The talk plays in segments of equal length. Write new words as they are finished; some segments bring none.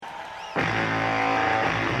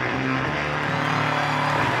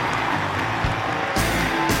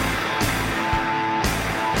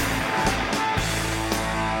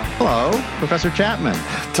Hello, Professor Chapman.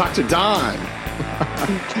 Dr. Don.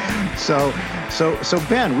 So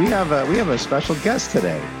Ben, we have a special guest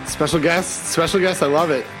today. Special guest. I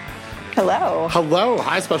love it. Hello.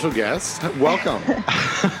 Hi, special guest. Welcome.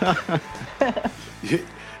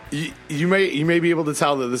 you may be able to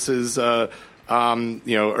tell that this is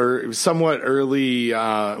somewhat early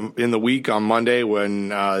in the week on Monday when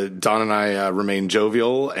Don and I remain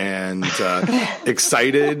jovial and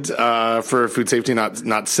excited for food safety,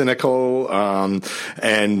 not cynical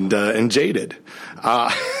and jaded.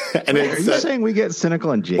 And are you saying we get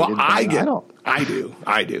cynical and jaded? Well, I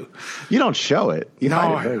do. You don't show it. You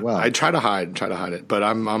hide it very well. I try to hide it, but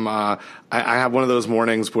I have one of those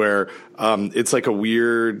mornings where it's like a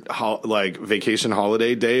weird vacation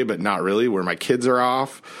holiday day, but not really, where my kids are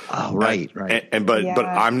off. Oh, right. But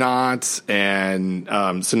I'm not, and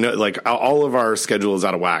so no, all of our schedule is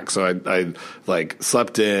out of whack. So I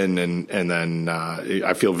slept in, and then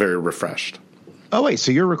I feel very refreshed. Oh, wait,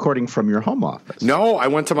 so you're recording from your home office? No, I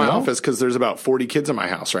went to my office because there's about 40 kids in my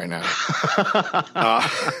house right now.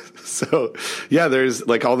 There's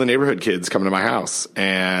all the neighborhood kids coming to my house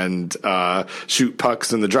and shoot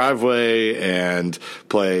pucks in the driveway and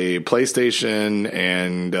play PlayStation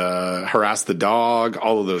and harass the dog,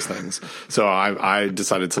 all of those things. So I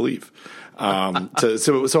decided to leave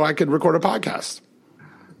so I could record a podcast.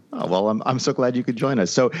 Oh, well, I'm so glad you could join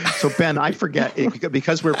us. So Ben, I forget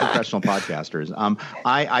because we're professional podcasters.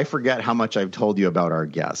 I forget how much I've told you about our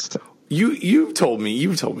guest. You've told me.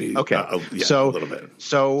 Okay. A little bit.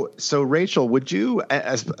 So Rachel, would you,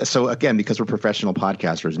 so again, because we're professional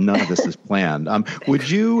podcasters, none of this is planned. Would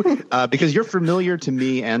you, because you're familiar to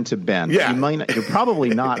me and to Ben, you're probably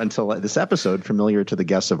not until this episode familiar to the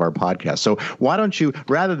guests of our podcast. So why don't you,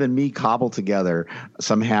 rather than me cobble together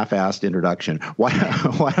some half-assed introduction, why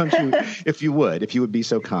don't you, if you would be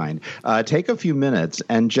so kind, take a few minutes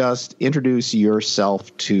and just introduce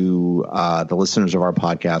yourself to the listeners of our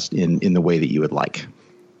podcast in the way that you would like.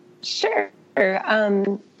 Sure.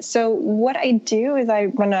 So what I do is I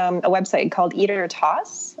run a website called Eat or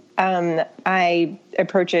Toss. I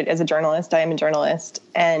approach it as a journalist. I am a journalist,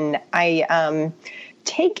 and I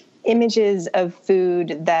take images of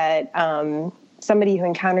food that somebody who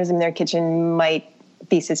encounters in their kitchen might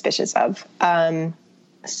be suspicious of.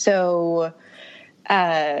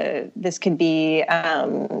 This could be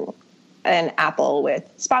an apple with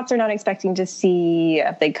spots they're not expecting to see.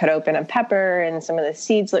 They cut open a pepper and some of the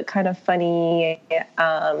seeds look kind of funny.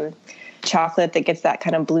 Chocolate that gets that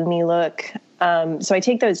kind of bloomy look. So I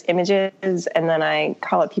take those images and then I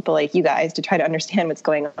call up people like you guys to try to understand what's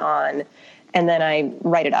going on. And then I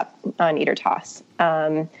write it up on Eat or Toss.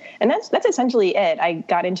 And that's essentially it. I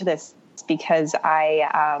got into this because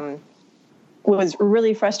I was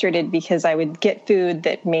really frustrated because I would get food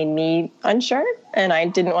that made me unsure, and I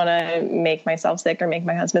didn't want to make myself sick or make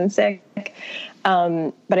my husband sick.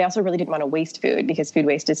 But I also really didn't want to waste food because food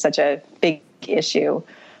waste is such a big issue.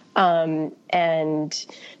 And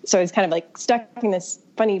so I was kind of stuck in this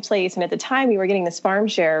funny place. And at the time we were getting this farm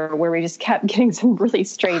share where we just kept getting some really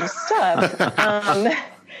strange stuff.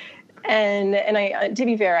 And I, to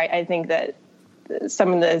be fair, I think that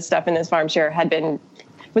some of the stuff in this farm share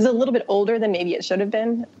was a little bit older than maybe it should have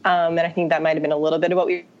been. And I think that might have been a little bit of what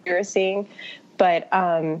we were seeing. But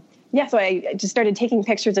so I just started taking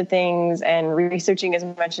pictures of things and researching as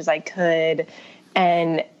much as I could.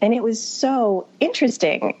 And it was so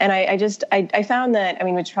interesting. And I found that,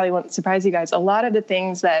 which probably won't surprise you guys, a lot of the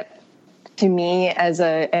things that to me as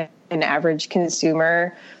an average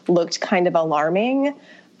consumer looked kind of alarming,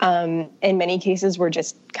 in many cases were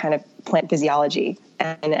just kind of plant physiology.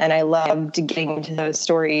 And I loved getting into those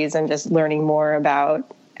stories and just learning more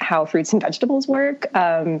about how fruits and vegetables work,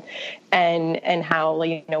 and how,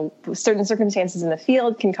 certain circumstances in the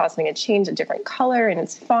field can cause something to change a different color, and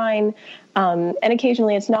it's fine. And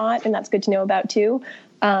occasionally it's not, and that's good to know about too.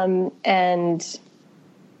 So that's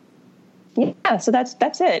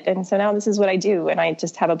it. And so now this is what I do, and I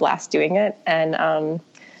just have a blast doing it. And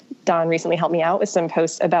Don recently helped me out with some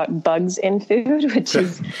posts about bugs in food, which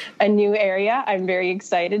is a new area. I'm very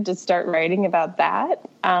excited to start writing about that.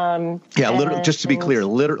 Just to be clear,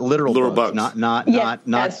 literal bugs, not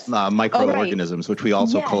microorganisms, which we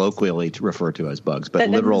also colloquially refer to as bugs, but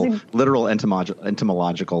literal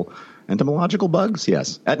entomological bugs.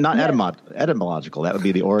 Yes, etymological. That would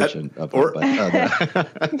be the origin of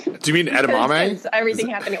it. Do you mean edamame? Everything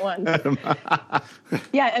happened at once.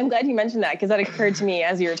 Yeah, I'm glad you mentioned that because that occurred to me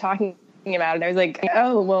as you were talking about it. I was like,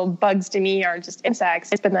 oh, well, bugs to me are just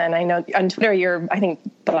insects. But then I know on Twitter you're, I think,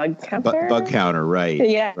 bug counter. Bug counter, right.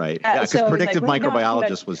 Yeah. Right. Yeah, because predictive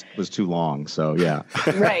microbiologist was too long. So, yeah.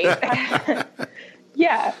 Right.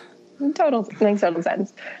 Yeah. Makes total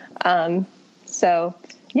sense. So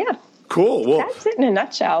yeah. Cool. Well, that's it in a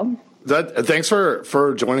nutshell. Thanks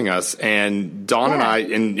for joining us. And Dawn and I,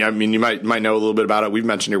 and I mean, you might know a little bit about it. We've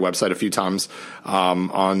mentioned your website a few times on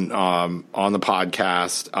the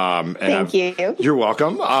podcast. Thank you. You're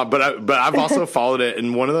welcome. But I've also followed it,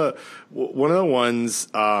 and one of the ones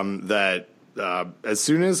that as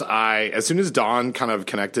soon as Dawn kind of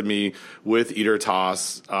connected me with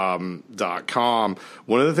eatertoss.com,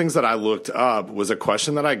 one of the things that I looked up was a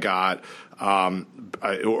question that I got.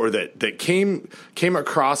 That came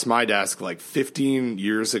across my desk like 15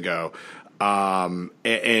 years ago, and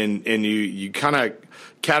you kind of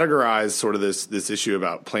categorize sort of this issue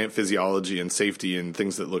about plant physiology and safety and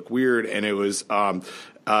things that look weird, and it was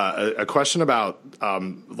a question about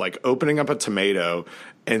like opening up a tomato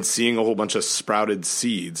and seeing a whole bunch of sprouted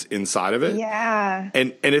seeds inside of it. Yeah.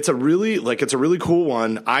 And it's a really cool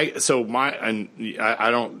one. I don't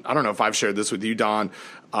know if I've shared this with you, Dawn,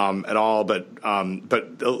 at all, but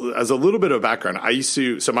as a little bit of background, I used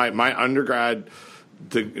to, so my undergrad,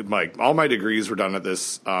 all my degrees were done at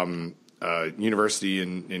this, university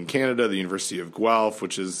in Canada, the University of Guelph,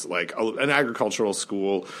 which is like an agricultural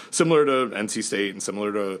school similar to NC State and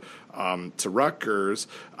similar to Rutgers.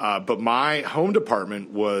 But my home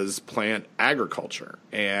department was plant agriculture,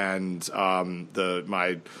 and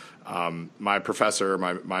my professor,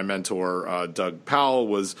 my mentor, Doug Powell,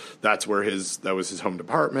 that was his home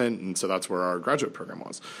department, and so that's where our graduate program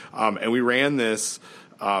was. And we ran this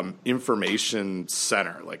information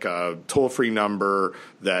center, like a toll-free number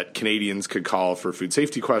that Canadians could call for food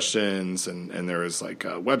safety questions, and there was like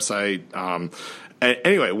a website.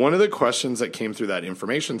 Anyway, one of the questions that came through that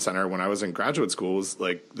information center when I was in graduate school was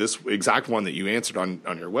like this exact one that you answered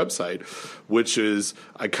on your website, which is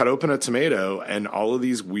I cut open a tomato and all of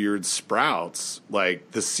these weird sprouts,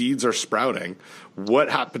 like the seeds are sprouting.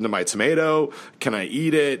 What happened to my tomato? Can I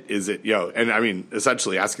eat it? Is it, and I mean,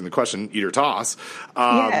 essentially asking the question, eat or toss.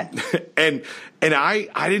 And I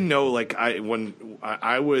didn't know, like when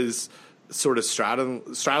I was sort of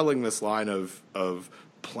straddling this line of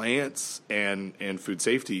plants and food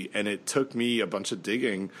safety, and it took me a bunch of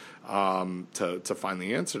digging to find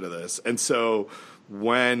the answer to this. And so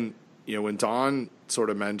when Dawn sort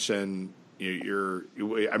of mentioned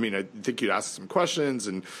I think you'd asked some questions,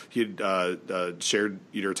 and he'd shared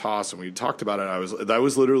Eat or Toss, and we talked about it. That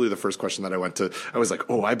was literally the first question that I went to. I was like,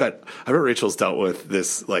 oh, I bet Rachel's dealt with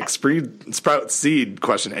this like sprout seed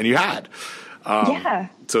question, and you had. Yeah.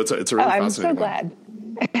 So it's a really fascinating. I'm so glad.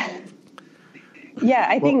 Yeah,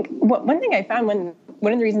 I think one thing I found one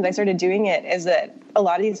of the reasons I started doing it is that a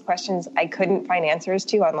lot of these questions I couldn't find answers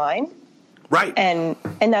to online. Right. And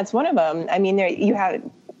that's one of them. I mean, you have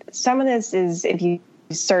some of this is if you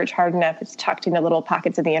search hard enough, it's tucked into little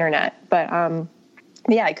pockets of the internet. But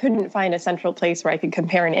yeah, I couldn't find a central place where I could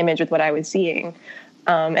compare an image with what I was seeing.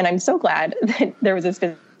 And I'm so glad that there was a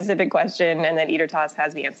specific question and that Eat or Toss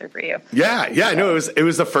has the answer for you. Yeah. No, it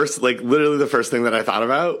was the first, like literally the first thing that I thought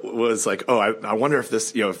about was like, oh, I wonder if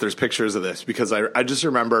this, if there's pictures of this, because I just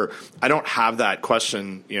remember I don't have that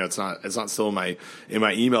question, it's not still in my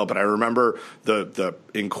email, but I remember the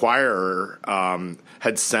Inquirer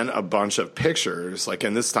had sent a bunch of pictures, like,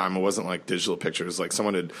 and this time it wasn't like digital pictures, like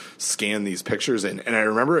someone had scanned these pictures in, and I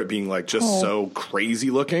remember it being like just so crazy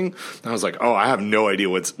looking. And I was like, oh, I have no idea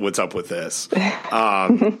what's up with this.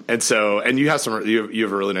 And you have you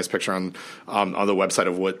have a really nice picture on the website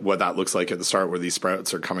of what that looks like at the start, where these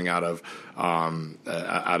sprouts are coming out of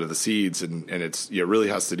the seeds, and it's really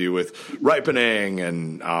has to do with ripening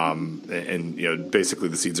and basically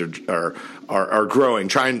the seeds are growing,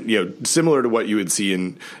 trying similar to what you would see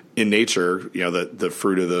in nature. The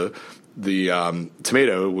fruit of the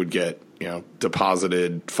tomato would get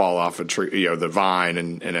deposited, fall off a tree, the vine,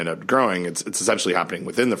 and end up growing. It's essentially happening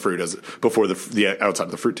within the fruit before the outside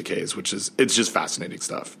of the fruit decays, it's just fascinating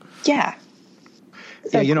stuff. Yeah.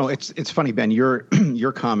 Yeah, it's funny, Ben.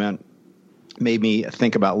 Your comment made me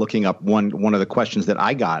think about looking up one of the questions that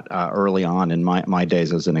I got early on in my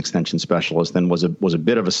days as an extension specialist, and was a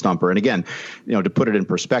bit of a stumper. And again, to put it in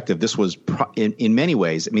perspective, this was in many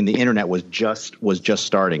ways, I mean, the internet was just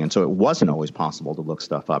starting, and so it wasn't always possible to look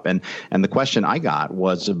stuff up. And the question I got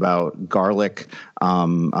was about garlic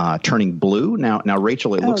turning blue. Now,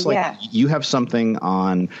 Rachel, it looks like you have something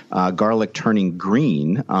on garlic turning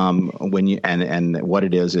green when you and what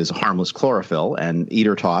it is harmless chlorophyll. And Eat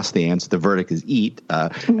or Toss, the verdict is eat!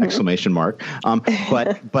 Exclamation mark.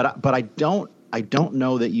 But I don't I don't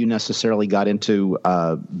know that you necessarily got into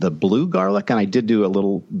the blue garlic, and I did do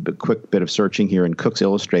a quick bit of searching here. And Cooks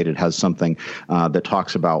Illustrated has something that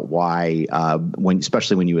talks about why,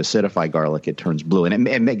 especially when you acidify garlic, it turns blue.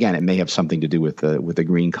 And again, it may have something to do with the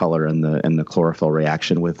green color and the chlorophyll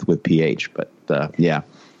reaction with pH. But yeah.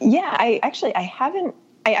 Yeah, I haven't.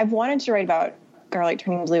 I've wanted to write about garlic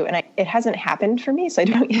turning blue, and it hasn't happened for me, so I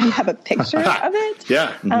don't even have a picture of it.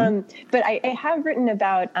 Yeah. But I have written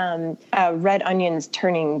about red onions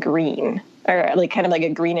turning green, or like kind of like a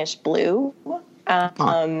greenish blue,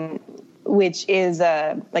 which is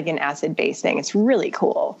like an acid-based thing. It's really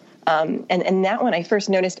cool. And that one I first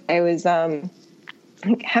noticed, I was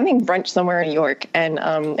having brunch somewhere in New York, and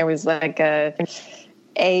there was like a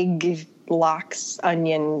egg lox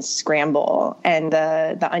onion scramble, and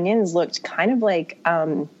the onions looked kind of like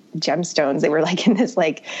gemstones. They were like in this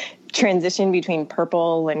like transition between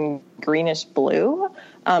purple and greenish blue.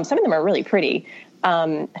 Some of them are really pretty.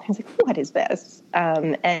 I was like, what is this?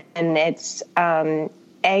 And it's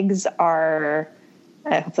eggs are,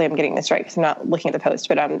 hopefully I'm getting this right because I'm not looking at the post,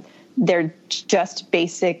 but they're just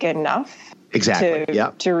basic enough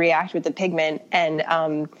to react with the pigment. And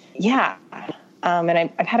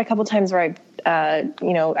and I've had a couple times where I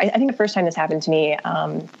think the first time this happened to me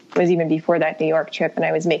was even before that New York trip, and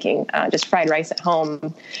I was making just fried rice at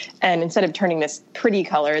home. And instead of turning this pretty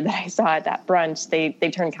color that I saw at that brunch, they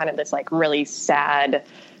turned kind of this like really sad,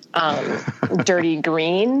 dirty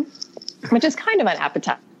green, which is kind of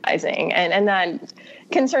unappetizing. And that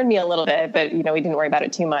concerned me a little bit, but, we didn't worry about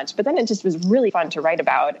it too much. But then it just was really fun to write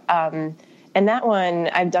about. And that one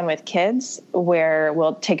I've done with kids, where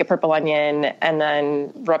we'll take a purple onion and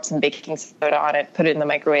then rub some baking soda on it, put it in the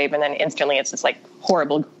microwave, and then instantly it's this like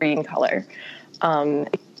horrible green color. And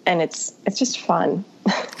it's just fun.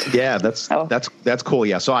 Yeah, that's cool.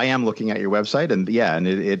 Yeah. So I am looking at your website, and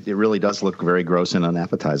it really does look very gross and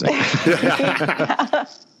unappetizing. Yeah,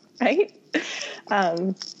 right.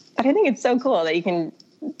 But I think it's so cool that you can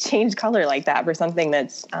change color like that for something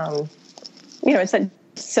that's, it's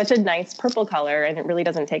such a nice purple color, and it really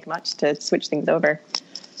doesn't take much to switch things over.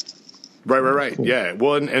 Right. Yeah.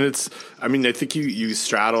 Well, and it's, I think you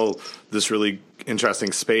straddle this really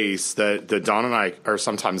interesting space that Dawn and I are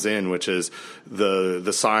sometimes in, which is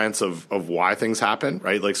the science of why things happen,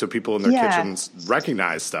 right? Like, so people in their kitchens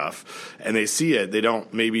recognize stuff and they see it. They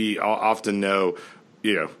don't maybe often know,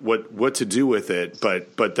 what to do with it,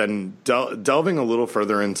 but then delving a little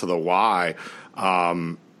further into the why,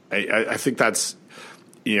 I think that's,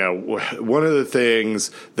 one of the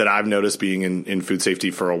things that I've noticed being in food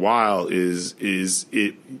safety for a while is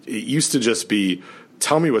it used to just be,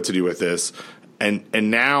 tell me what to do with this. And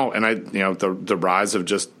now, the rise of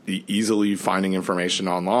just easily finding information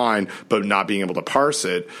online, but not being able to parse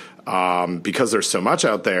it, because there's so much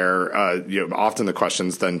out there, often the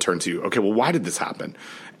questions then turn to, okay, well, why did this happen?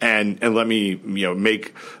 And let me,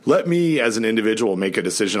 let me as an individual make a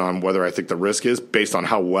decision on whether I think the risk is based on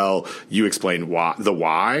how well you explain the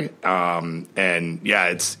why.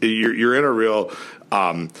 You're in a real,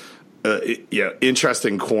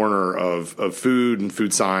 interesting corner of food and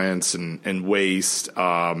food science and waste,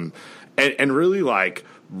 and really like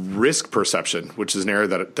risk perception, which is an area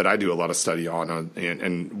that I do a lot of study on,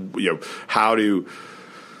 and how do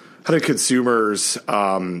consumers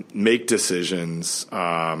make decisions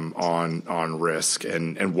on risk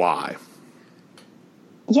and why?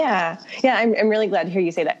 Yeah. I'm really glad to hear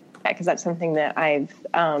you say that, because that's something that I've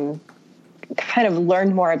kind of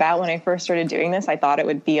learned more about when I first started doing this. I thought it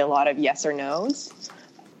would be a lot of yes or no's.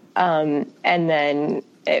 And then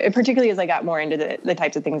particularly as I got more into the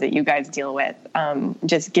types of things that you guys deal with,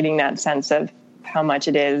 just getting that sense of how much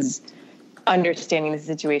it is understanding the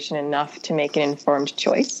situation enough to make an informed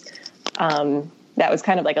choice. That was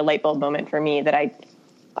kind of like a light bulb moment for me, that I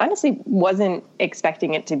honestly wasn't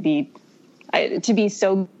expecting it to be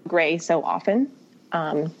so gray so often.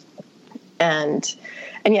 And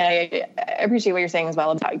I appreciate what you're saying as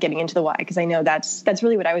well about getting into the why, because I know that's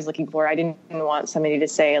really what I was looking for. I didn't want somebody to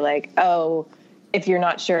say like, oh, if you're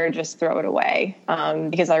not sure, just throw it away.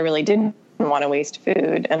 Because I really didn't want to waste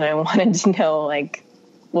food, and I wanted to know like,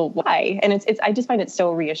 well, why? And I just find it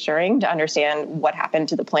so reassuring to understand what happened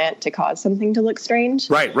to the plant to cause something to look strange.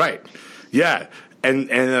 Right. Yeah. And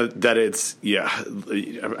that it's,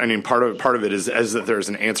 part of it is that there's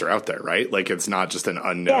an answer out there, right? Like, it's not just an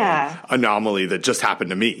unknown anomaly that just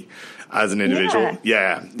happened to me as an individual.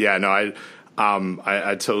 Yeah. No,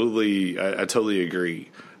 I totally agree.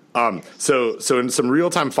 So in some real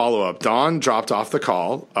time follow up, Don dropped off the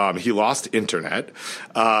call. He lost internet.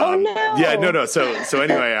 Oh no! Yeah, no. So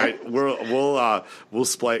anyway, we'll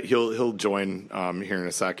split. He'll join here in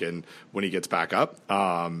a second when he gets back up.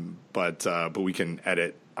 But we can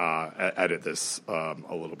edit this a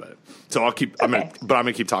little bit. So I'll keep. I'm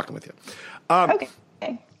gonna keep talking with you. Okay.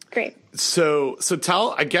 Great. So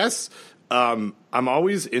tell. I guess I'm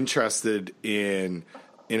always interested in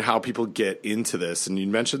how people get into this. And you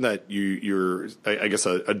mentioned that you're, I guess,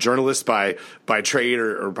 a journalist by trade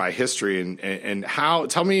or by history. And how,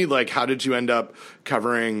 tell me, like, how did you end up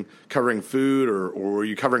covering food, or were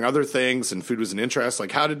you covering other things and food was an interest?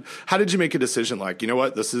 Like, how did you make a decision? Like, you know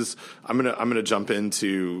what, I'm going to jump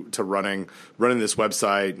into running this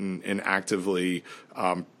website and actively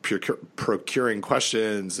procuring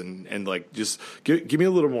questions and like, just give me a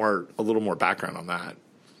little more background on that.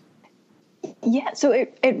 Yeah, so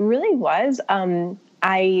it really was.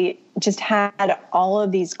 I just had all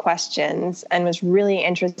of these questions and was really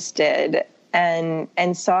interested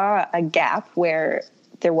and saw a gap where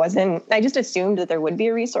there wasn't. I just assumed that there would be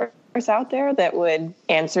a resource out there that would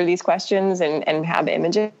answer these questions and have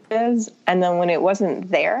images. And then when it wasn't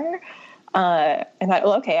there, I thought,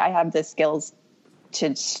 well, okay, I have the skills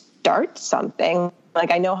to start something.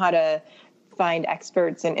 Like, I know how to find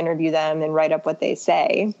experts and interview them and write up what they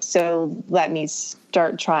say. So let me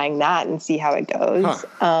start trying that and see how it goes.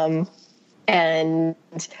 Huh. And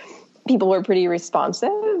people were pretty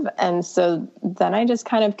responsive. And so then I just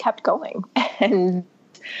kind of kept going. And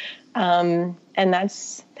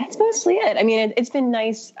that's mostly it. I mean, it's been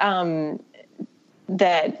nice that,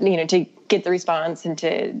 to get the response and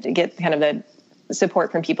to get kind of the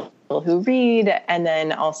support from people who read, and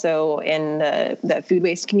then also in the food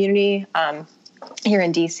waste community here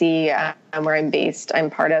in DC, where I'm based. I'm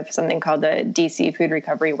part of something called the DC Food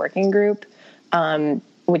Recovery Working Group,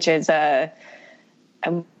 which is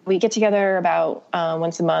we get together about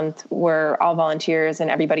once a month. We're all volunteers,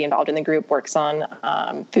 and everybody involved in the group works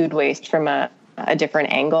on food waste from a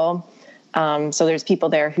different angle. So there's people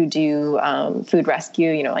there who do food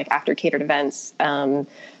rescue, like after catered events.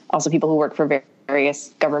 Also people who work for various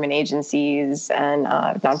government agencies and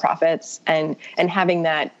nonprofits, and having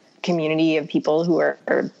that community of people who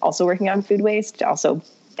are also working on food waste also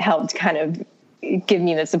helped kind of give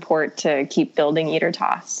me the support to keep building Eat or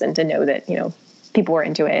Toss, and to know that, people were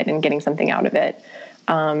into it and getting something out of it.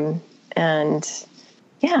 And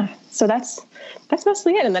yeah, so that's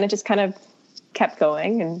mostly it. And then it just kind of kept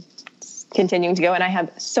going and continuing to go. And I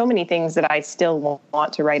have so many things that I still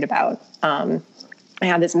want to write about. I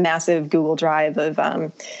have this massive Google Drive of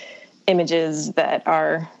images that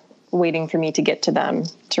are waiting for me to get to them,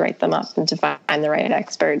 to write them up and to find the right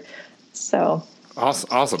expert. So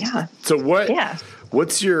awesome. Yeah. So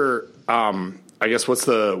what's your I guess what's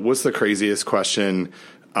the craziest question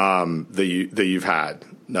that you've had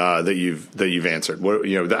that you've answered?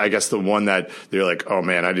 What, I guess the one that you're like, oh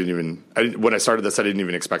man, when I started this, I didn't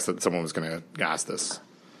even expect that someone was going to ask this.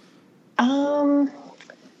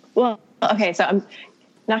 Well, okay, so I'm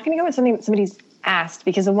not going to go with something that somebody's asked,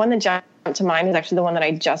 because the one that jumped to mind is actually the one that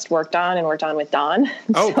I just worked on with Don.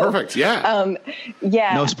 Oh, so, perfect. Yeah.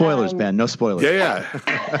 Yeah. No spoilers, Ben. No spoilers. Yeah.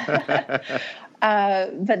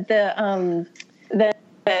 But the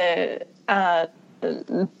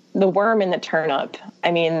worm in the turnip,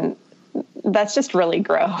 I mean, that's just really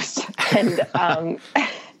gross. And, and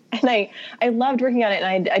I loved working on it,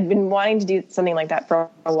 and I'd been wanting to do something like that for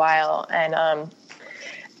a while. And,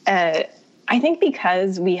 I think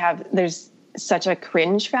because there's such a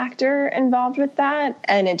cringe factor involved with that,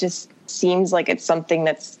 and it just seems like it's something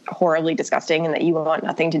that's horribly disgusting and that you want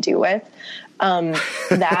nothing to do with.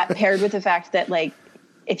 That paired with the fact that, like,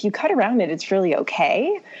 if you cut around it, it's really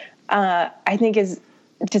okay. I think is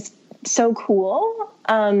just so cool.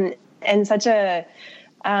 And such a,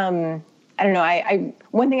 I don't know.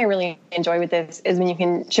 One thing I really enjoy with this is when you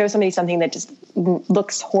can show somebody something that just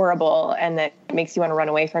looks horrible and that makes you want to run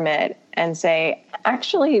away from it, and say,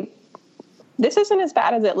 actually, this isn't as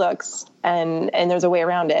bad as it looks, and there's a way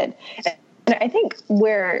around it. And I think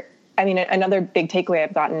another big takeaway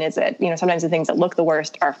I've gotten is that, sometimes the things that look the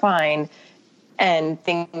worst are fine, and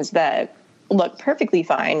things that look perfectly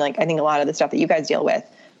fine, like I think a lot of the stuff that you guys deal with,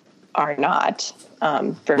 are not.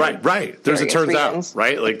 Right. There's, it turns reasons. Out,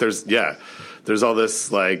 right? Like there's all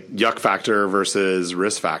this like yuck factor versus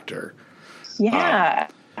risk factor. Yeah.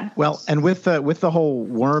 Well, and with the whole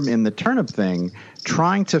worm in the turnip thing,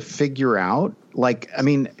 trying to figure out I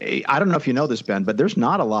mean, I don't know if you know this, Ben, but there's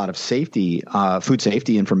not a lot of food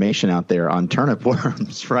safety information out there on turnip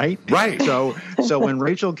worms, right? Right. So when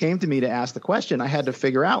Rachel came to me to ask the question, I had to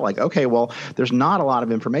figure out okay, well, there's not a lot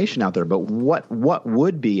of information out there, but what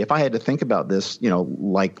would be, if I had to think about this,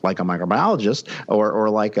 like a microbiologist or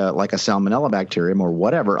like a Salmonella bacterium or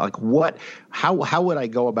whatever, how would I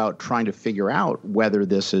go about trying to figure out whether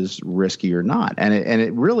this is risky or not? And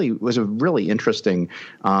it really was a really interesting,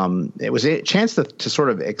 it was a chance to sort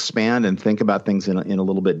of expand and think about things in a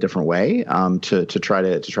little bit different way, to try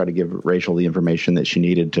to give Rachel the information that she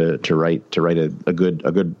needed to write a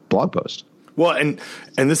good blog post. Well, and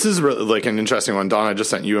this is really like an interesting one. Don, I just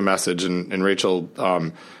sent you a message, and Rachel,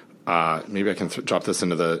 maybe I can drop this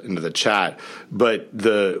into the chat. But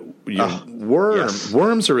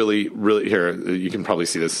worms are really here. You can probably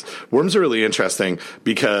see this. Worms are really interesting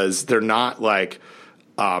because they're not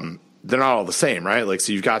they're not all the same, right? Like,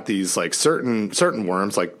 so you've got these like certain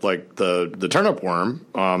worms, like the turnip worm,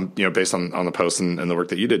 based on the post and the work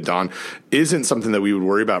that you did, Don, isn't something that we would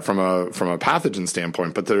worry about from a pathogen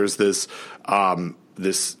standpoint. But there's this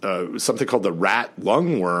something called the rat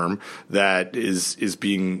lungworm that is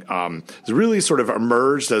being really sort of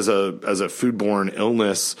emerged as a foodborne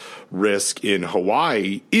illness risk in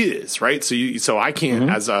Hawaii right. So I can't,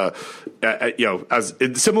 as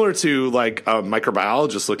it's similar to like a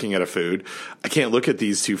microbiologist looking at a food, I can't look at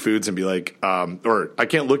these two foods and be like, or I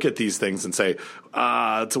can't look at these things and say,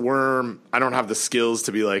 it's a worm. I don't have the skills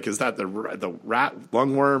to be like, is that the rat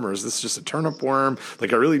lungworm or is this just a turnip worm?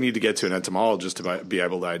 Like, I really need to get to an entomologist to be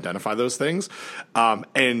able to identify those things.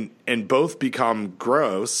 And both become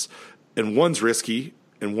gross, and one's risky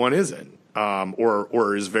and one isn't.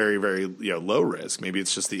 Or is very, very low risk. Maybe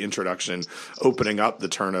it's just the introduction, opening up the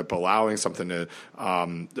turnip, allowing something to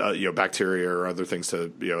bacteria or other things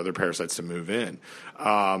to other parasites to move in.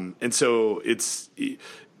 And so it's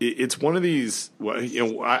one of these.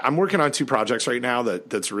 I'm working on 2 projects right now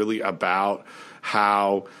that's really about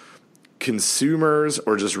how consumers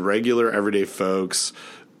or just regular everyday folks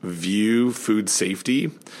view food safety,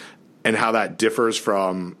 and how that differs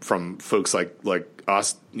from folks like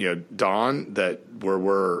us, Don, that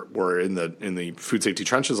we're in the food safety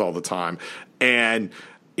trenches all the time. And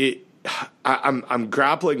I'm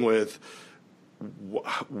grappling with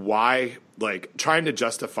why, like, trying to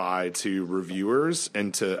justify to reviewers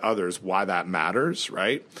and to others why that matters,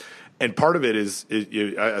 right? And part of it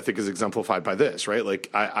I think is exemplified by this, right? Like,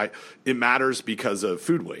 it matters because of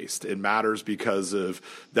food waste. It matters because of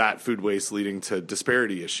that food waste leading to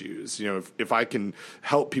disparity issues. If I can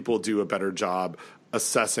help people do a better job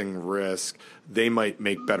assessing risk, they might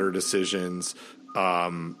make better decisions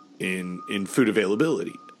in food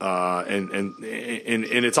availability. And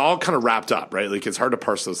it's all kind of wrapped up, right? Like, it's hard to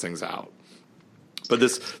parse those things out. But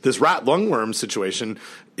this rat lungworm situation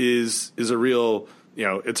is a real.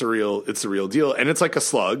 It's a real deal, and it's like a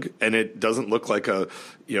slug, and it doesn't look like a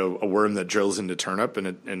worm that drills into turnip, and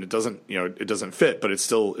it doesn't fit, but it's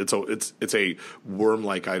a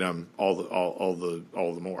worm-like item all the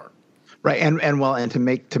more. Right, and to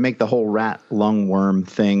make the whole rat lungworm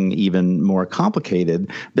thing even more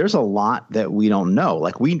complicated, there's a lot that we don't know.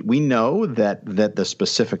 Like, we know that the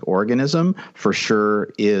specific organism for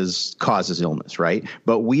sure causes illness, right?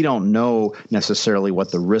 But we don't know necessarily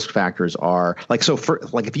what the risk factors are. Like, so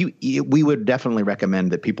we would definitely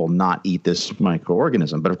recommend that people not eat this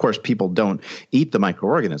microorganism. But of course, people don't eat the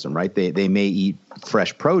microorganism, right? They may eat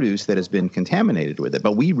fresh produce that has been contaminated with it,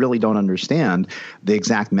 but we really don't understand the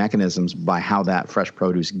exact mechanisms by how that fresh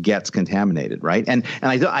produce gets contaminated, right? And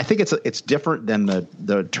I think it's different than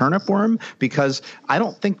the turnip worm, because I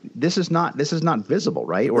don't think this is not visible,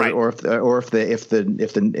 right? Or if it's a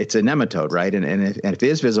nematode, right? And if it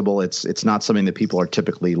is visible, it's not something that people are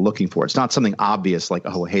typically looking for. It's not something obvious like,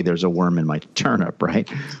 oh, hey, there's a worm in my turnip,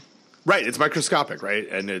 right? Right, it's microscopic, right?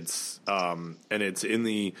 And it's in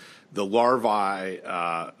the larvae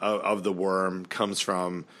of the worm comes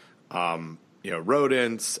from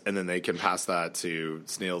rodents, and then they can pass that to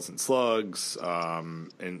snails and slugs, So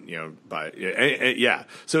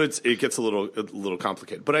it gets a little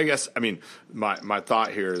complicated. But I guess, I mean, my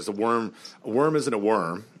thought here is a worm isn't a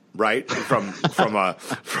worm, right? From a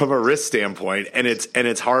risk standpoint, and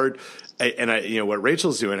it's hard. And what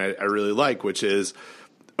Rachel's doing, I really like, which is,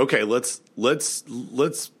 okay, let's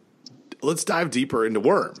dive deeper into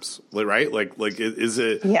worms, right? Like, is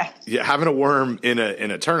it having a worm in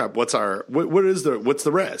a turnip? What's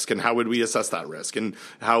the risk, and how would we assess that risk, and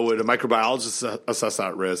how would a microbiologist assess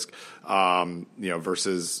that risk,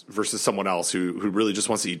 versus someone else who really just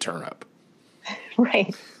wants to eat turnip?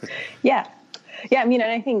 Right. Yeah. Yeah, I mean,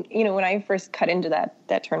 and I think, when I first cut into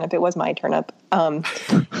that turnip, it was my turnip.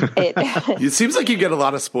 It seems like you get a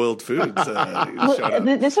lot of spoiled foods.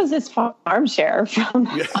 This was this farm share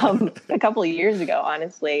from a couple of years ago,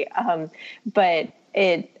 honestly. But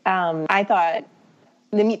I thought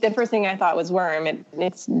the first thing I thought was worm.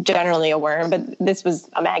 It's generally a worm, but this was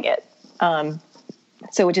a maggot.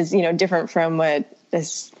 So which is, different from what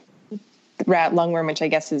this rat lungworm, which I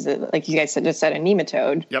guess is, like you guys just said, a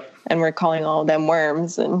nematode. Yep. And we're calling all of them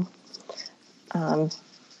worms. And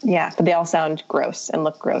but they all sound gross and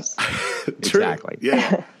look gross. Exactly.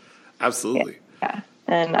 Yeah, absolutely. Yeah.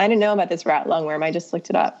 And I didn't know about this rat lungworm. I just looked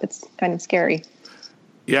it up. It's kind of scary.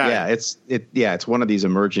 Yeah. It's one of these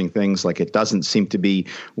emerging things. Like, it doesn't seem to be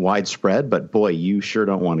widespread, but boy, you sure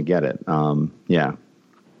don't want to get it. Yeah.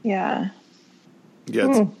 Yeah,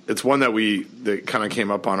 it's one that kind of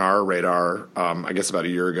came up on our radar, I guess about a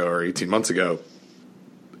year ago or 18 months ago.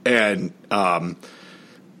 And not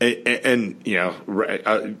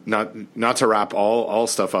to wrap all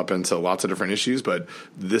stuff up into lots of different issues, but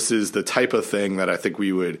this is the type of thing that I think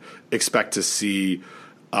we would expect to see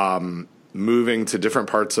moving to different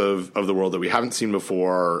parts of the world that we haven't seen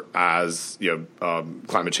before as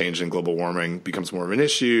climate change and global warming becomes more of an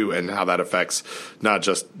issue, and how that affects not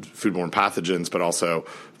just foodborne pathogens but also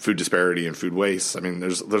food disparity and food waste. I mean,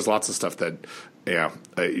 there's lots of stuff that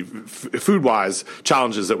food wise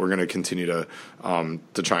challenges that we're going to continue to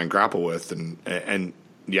try and grapple with, and I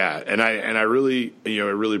really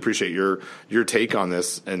appreciate your take on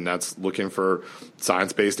this, and that's looking for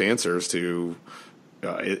science-based answers to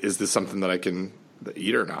is this something that I can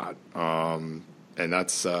eat or not? And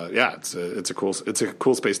that's it's a cool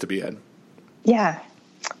space to be in. Yeah.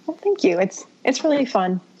 Well, thank you. It's really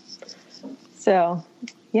fun. So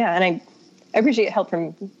yeah, and I appreciate help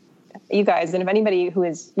from you guys. And if anybody who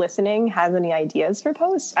is listening has any ideas for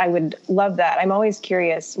posts, I would love that. I'm always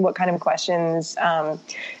curious what kind of questions.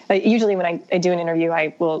 Usually when I do an interview,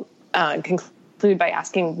 I will conclude by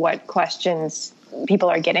asking what questions people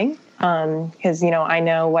are getting. Because, I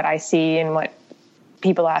know what I see and what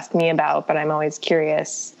people ask me about, but I'm always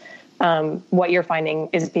curious what you're finding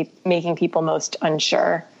is making people most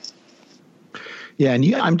unsure. Yeah,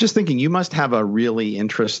 and I'm just thinking you must have a really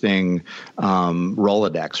interesting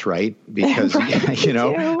Rolodex, right? Because,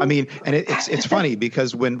 I mean, and it's funny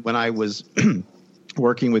because when I was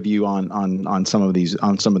working with you on some of these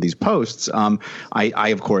posts, I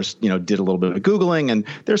of course did a little bit of Googling, and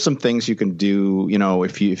there's some things you can do.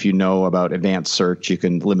 If you know about advanced search, you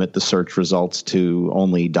can limit the search results to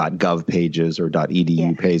only .gov pages or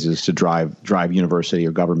 .edu pages to drive university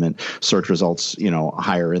or government search results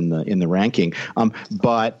higher in the ranking.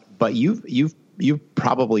 But you've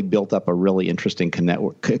probably built up a really interesting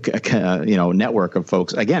network of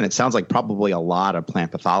folks. Again, it sounds like probably a lot of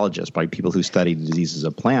plant pathologists, by people who study diseases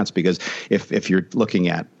of plants, because if you're looking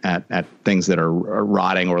at things that are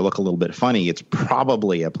rotting or look a little bit funny, it's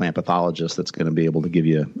probably a plant pathologist that's going to be able to give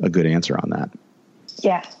you a good answer on that.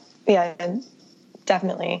 Yeah,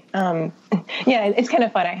 definitely. It's kind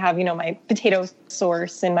of fun. I have, my potato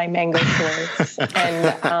source and my mango source,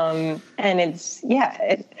 and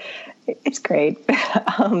it's great.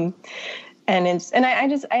 I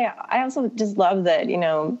also just love that,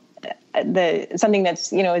 something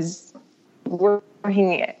that's, is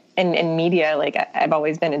working in media. Like, I've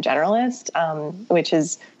always been a generalist, which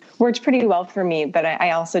has worked pretty well for me, but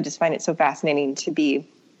I also just find it so fascinating to be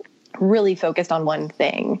really focused on one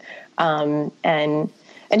thing. And to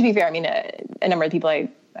be fair, I mean, a number of people I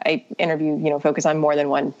interview, focus on more than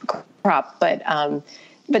one crop, but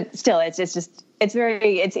still, it's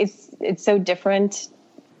so different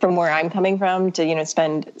from where I'm coming from to,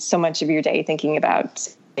 spend so much of your day thinking about,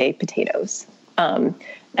 say, potatoes. And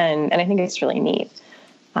I think it's really neat.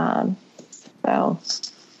 Go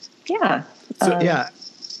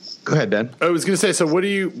ahead, Ben. I was going to say, so what do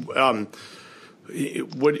you,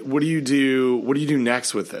 what do you do? What do you do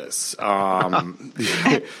next with this? I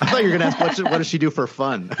thought you were going to ask what does she do for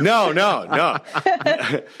fun? No.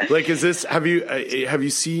 Like, is this? Have you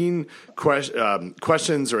seen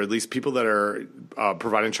questions, or at least people that are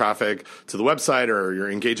providing traffic to the website, or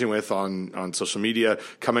you're engaging with on social media,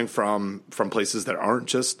 coming from places that aren't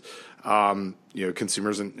just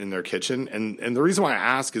consumers in their kitchen? And the reason why I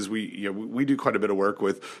ask is we do quite a bit of work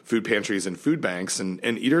with food pantries and food banks, and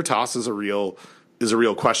eater toss is a real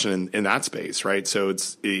question in that space, right? So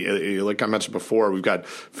it's like I mentioned before, we've got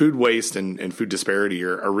food waste and food disparity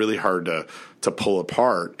are really hard to pull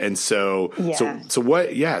apart. And so where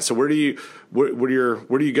do you go?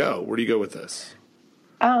 Where do you go with this?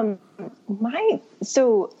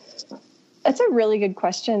 So that's a really good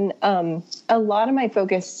question. A lot of my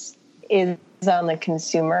focus is on the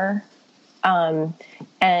consumer. And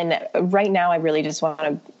right now I really just want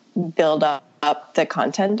to build up the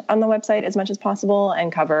content on the website as much as possible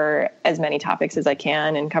and cover as many topics as I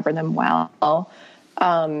can and cover them well.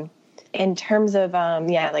 In terms of,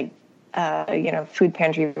 food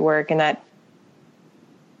pantry work, and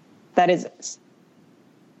that is,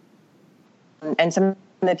 and some of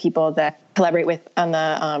the people that collaborate with on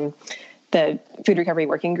the food recovery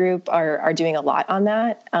working group are doing a lot on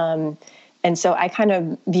that. And so I kind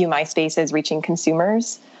of view my space as reaching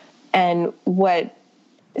consumers. And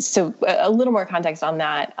so a little more context on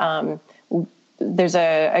that. There's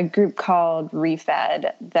a group called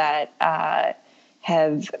ReFed that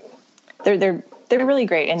they're really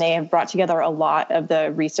great, and they have brought together a lot of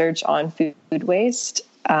the research on food waste,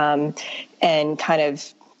 and kind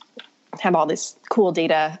of have all this cool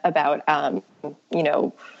data about,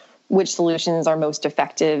 which solutions are most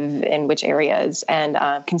effective in which areas. And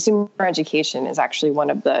consumer education is actually one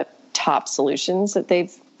of the top solutions that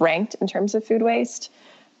they've ranked in terms of food waste.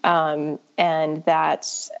 And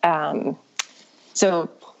that's, so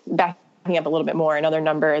backing up a little bit more, another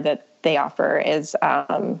number that they offer is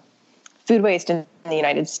food waste in the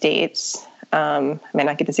United States. I may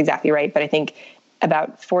not get this exactly right, but I think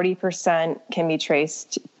about 40% can be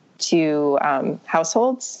traced to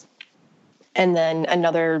households. And then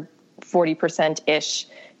another 40%-ish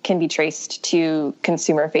can be traced to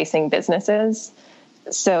consumer-facing businesses.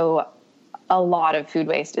 So a lot of food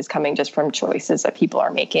waste is coming just from choices that people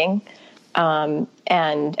are making. And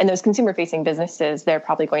those consumer-facing businesses, they're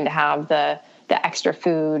probably going to have the extra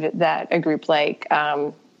food that a group like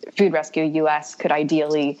Food Rescue US could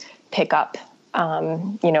ideally pick up,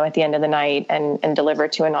 at the end of the night and deliver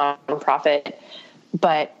to a nonprofit.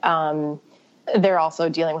 But they're also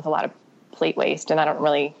dealing with a lot of plate waste, and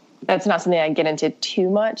that's not something I get into too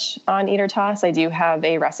much on Eat or Toss. I do have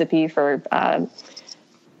a recipe for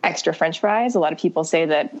extra French fries. A lot of people say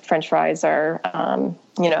that French fries are,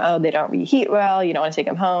 they don't reheat well. You don't want to take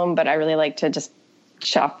them home, but I really like to just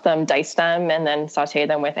chop them, dice them, and then saute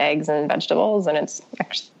them with eggs and vegetables, and it's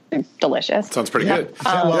actually delicious. Sounds pretty good.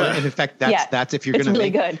 And in fact, that's if you're going to really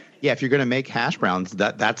good. Yeah, if you're going to make hash browns,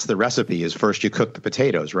 that's the recipe. Is first you cook the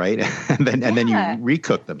potatoes, right, and then you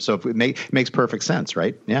recook them. So it makes perfect sense,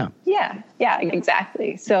 right? Yeah. Yeah,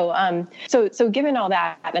 exactly. So so given all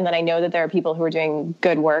that, and then I know that there are people who are doing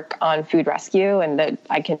good work on food rescue, and that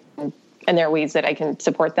and there are ways that I can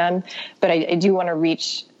support them, but I do want to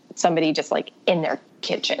reach somebody just like in their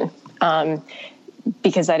kitchen,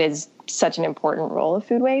 because that is such an important role of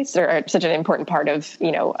food waste, or such an important part of,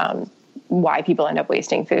 why people end up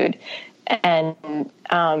wasting food. And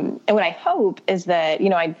what I hope is that,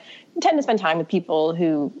 I tend to spend time with people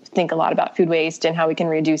who think a lot about food waste and how we can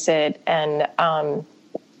reduce it. And I'm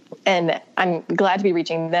glad to be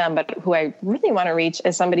reaching them, but who I really want to reach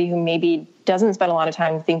is somebody who maybe doesn't spend a lot of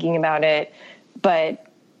time thinking about it, but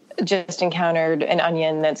just encountered an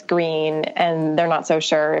onion that's green and they're not so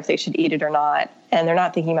sure if they should eat it or not. And they're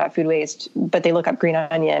not thinking about food waste, but they look up green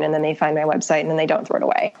onion and then they find my website and then they don't throw it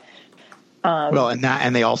away.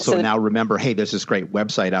 And they also now remember, hey, there's this great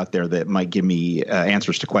website out there that might give me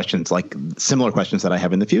answers to questions, like similar questions that I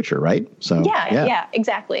have in the future, right? So yeah,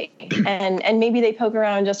 exactly. And maybe they poke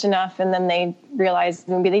around just enough, and then they realize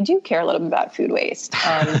maybe they do care a little bit about food waste.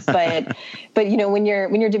 But when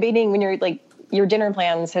you're debating, when you're like, your dinner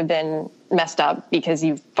plans have been messed up because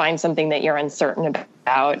you find something that you're uncertain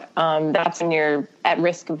about, that's when you're at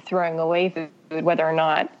risk of throwing away food, whether or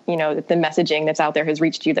not, that the messaging that's out there has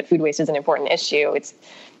reached you that food waste is an important issue. It's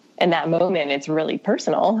in that moment, it's really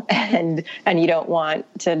personal, and you don't want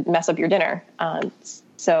to mess up your dinner.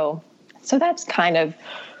 So that's kind of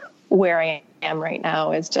where I am right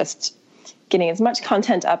now, is just getting as much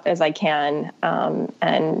content up as I can,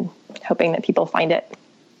 and hoping that people find it.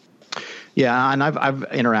 Yeah, and I've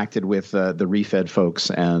interacted with the ReFed folks,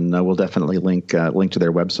 and we'll definitely link to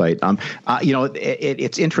their website.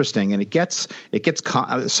 It's interesting, and it gets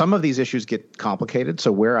some of these issues get complicated.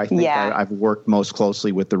 So where I think I've worked most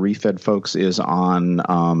closely with the ReFed folks is on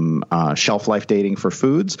shelf life dating for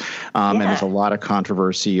foods, and there's a lot of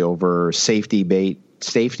controversy over safety-based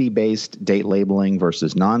date labeling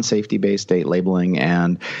versus non-safety-based date labeling.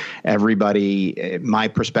 And my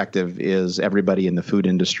perspective is everybody in the food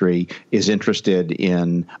industry is interested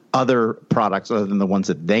in other products other than the ones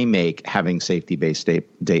that they make having safety-based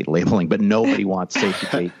date labeling, but nobody wants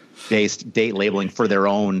based date labeling for their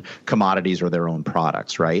own commodities or their own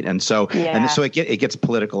products, right? And so it gets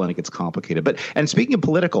political and it gets complicated. And speaking of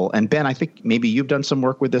political, and Ben, I think maybe you've done some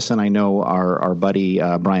work with this, and I know our buddy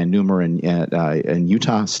Brian Newmer in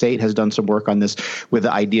Utah State has done some work on this with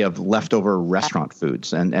the idea of leftover restaurant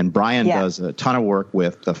foods. And Brian does a ton of work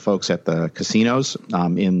with the folks at the casinos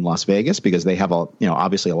in Las Vegas, because they have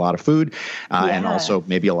obviously a lot of food and also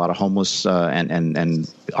maybe a lot of homeless and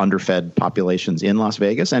underfed populations in Las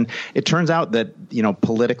Vegas. And it turns out that,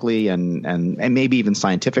 politically and maybe even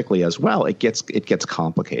scientifically as well, it gets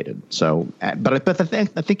complicated. So, but I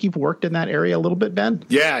think you've worked in that area a little bit, Ben.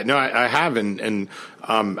 Yeah, no, I have, and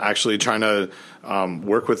actually trying to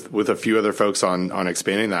work with a few other folks on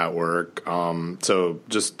expanding that work. So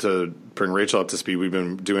just to bring Rachel up to speed, we've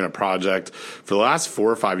been doing a project for the last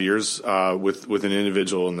 4 or 5 years with an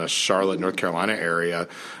individual in the Charlotte, North Carolina area,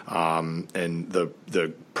 and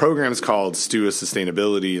the program's called Stew of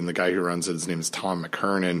Sustainability, and the guy who runs it, his name is Tom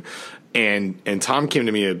McKernan, and Tom came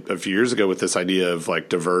to me a few years ago with this idea of like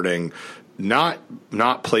diverting not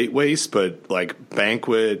plate waste, but like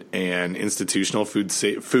banquet and institutional food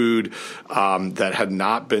that had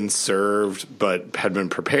not been served but had been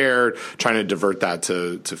prepared, trying to divert that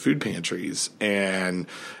to food pantries.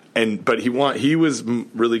 But he was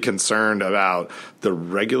really concerned about the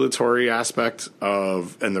regulatory aspect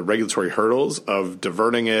and the regulatory hurdles of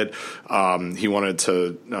diverting it. He wanted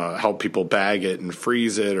to help people bag it and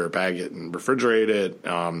freeze it, or bag it and refrigerate it.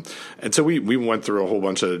 And so we went through a whole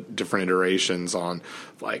bunch of different iterations on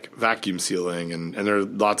like vacuum sealing, and there are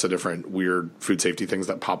lots of different weird food safety things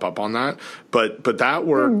that pop up on that. But that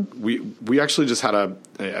work, we actually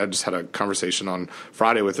I just had a conversation on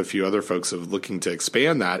Friday with a few other folks of looking to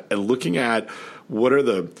expand that and looking at what are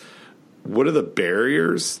the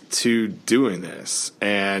barriers to doing this.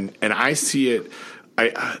 And I see it.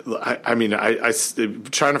 I mean, I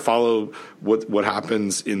trying to follow what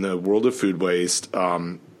happens in the world of food waste,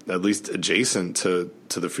 at least adjacent to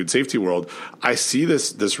the food safety world. I see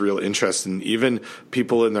this real interest in even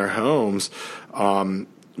people in their homes,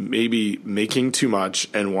 maybe making too much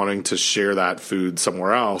and wanting to share that food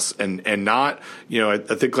somewhere else, and not, I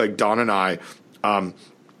think like Dawn and I,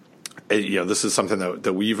 this is something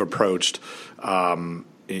that we've approached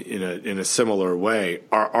in a similar way.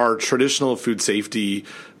 Our traditional food safety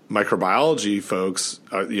microbiology folks,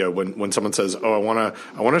 when someone says, "Oh, I want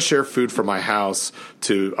to share food from my house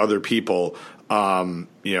to other people,"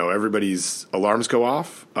 everybody's alarms go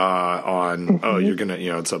off on, "Oh, you're gonna,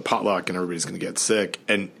 it's a potluck and everybody's gonna get sick,"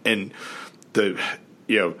 and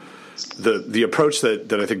the approach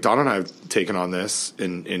that I think Dawn and I have taken on this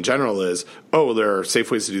in general is, there are safe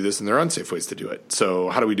ways to do this and there are unsafe ways to do it. So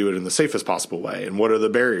how do we do it in the safest possible way? And what are the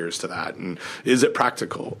barriers to that? And is it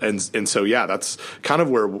practical? And so, that's kind of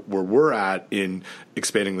where we're at in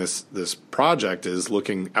expanding this project, is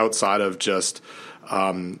looking outside of just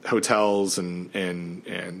hotels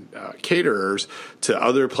and caterers to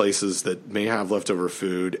other places that may have leftover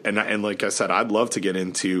food. And like I said, I'd love to get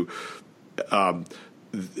into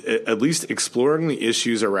at least exploring the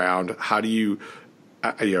issues around how do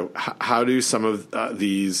some of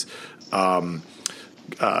these I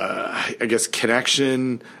guess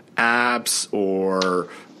connection apps or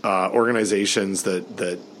organizations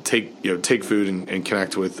that take food and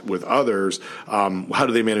connect with others, how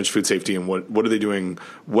do they manage food safety, and what are they doing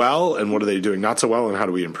well, and what are they doing not so well, and how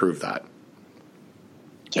do we improve that?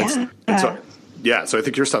 So I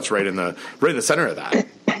think your stuff's right in the center of that.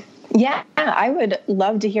 Yeah, I would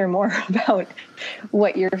love to hear more about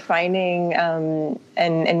what you're finding, and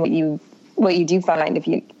what you do find if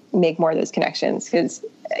you make more of those connections. Because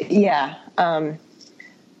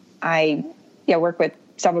I work with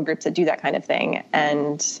several groups that do that kind of thing,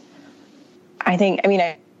 and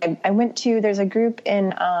I went to, there's a group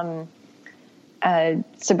in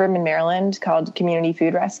suburban Maryland called Community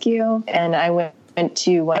Food Rescue, and I went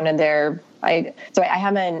to one of their. I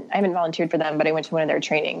haven't volunteered for them, but I went to one of their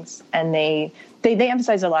trainings, and they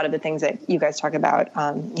emphasize a lot of the things that you guys talk about,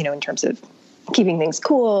 in terms of keeping things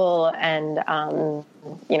cool, and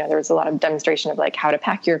there was a lot of demonstration of like how to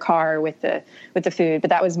pack your car with the food, but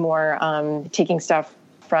that was more taking stuff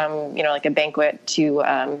from like a banquet to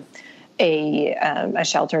a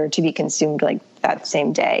shelter to be consumed like that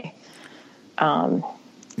same day.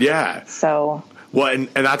 So. Well, and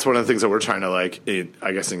that's one of the things that we're trying to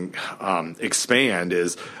expand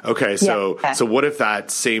is, okay, so what if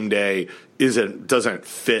that same day doesn't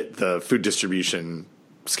fit the food distribution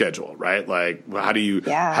schedule, right? Like, how do you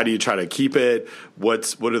try to keep it?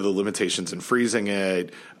 What are the limitations in freezing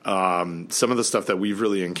it? Some of the stuff that we've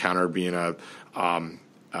really encountered being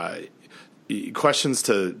questions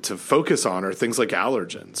to focus on are things like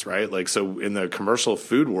allergens, right? Like, so in the commercial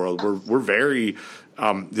food world, we're very,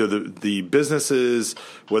 the businesses,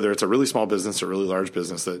 whether it's a really small business or really large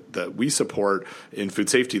business that we support in food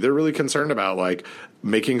safety, they're really concerned about like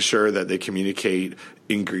making sure that they communicate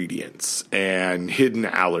ingredients and hidden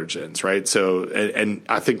allergens, right? So, and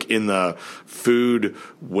I think in the food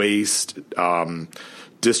waste,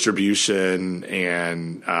 distribution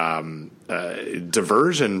and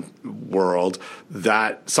diversion world,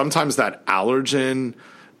 that sometimes that allergen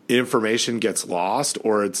information gets lost,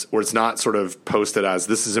 or it's not sort of posted as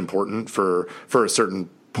this is important for a certain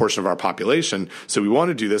portion of our population. So we want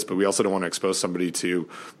to do this, but we also don't want to expose somebody to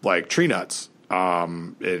like tree nuts.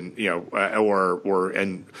 And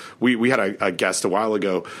we had a guest a while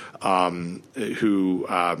ago who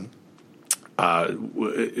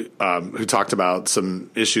talked about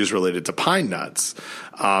some issues related to pine nuts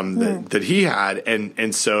that he had,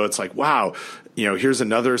 and so it's like, wow, here's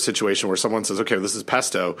another situation where someone says, okay, this is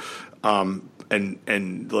pesto,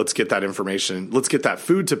 and let's get that information, let's get that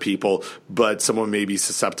food to people, but someone may be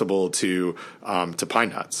susceptible to pine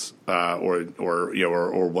nuts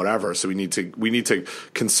or whatever. So we need to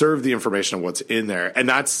conserve the information of what's in there, and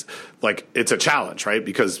that's like, it's a challenge, right?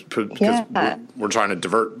 Because we're trying to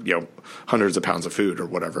divert hundreds of pounds of food or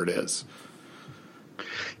whatever it is.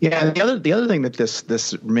 Yeah, the other thing that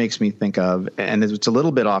this makes me think of, and it's a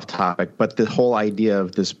little bit off topic, but the whole idea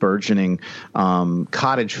of this burgeoning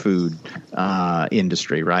cottage food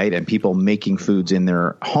industry, right? And people making foods in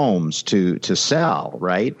their homes to sell,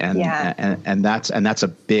 right? And that's a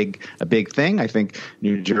big thing. I think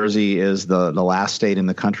New Jersey is the last state in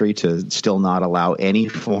the country to still not allow any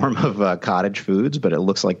form of cottage foods, but it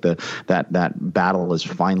looks like that battle is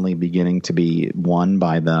finally beginning to be won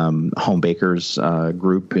by the home bakers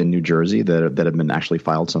group in New Jersey that have been actually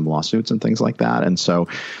filed some lawsuits and things like that. And so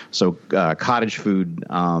cottage food,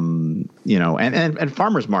 and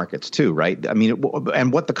farmers markets too, right? I mean,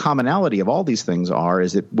 and what the commonality of all these things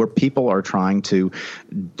is that where people are trying to,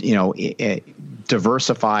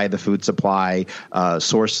 diversify the food supply,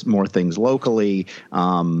 source more things locally.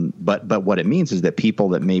 But what it means is that people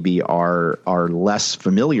that maybe are less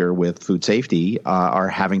familiar with food safety are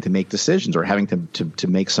having to make decisions, or having to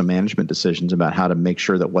make some management decisions about how to make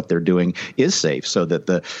sure that what they're doing is safe, so that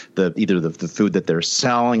either the food that they're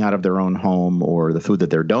selling out of their own home or the food that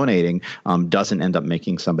they're donating doesn't end up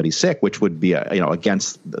making somebody sick, which would be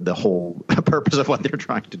against the whole purpose of what they're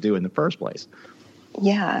trying to do in the first place.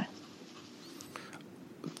 Yeah.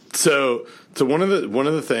 So one of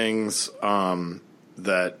the things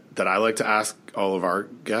that I like to ask all of our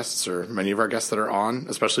guests, or many of our guests that are on,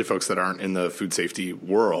 especially folks that aren't in the food safety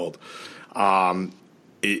world,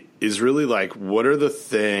 it is really like, what are the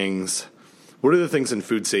things in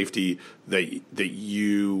food safety that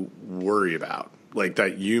you worry about, like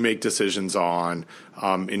that you make decisions on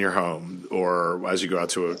in your home or as you go out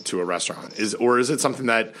to a restaurant? Is it something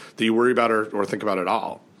that you worry about or think about at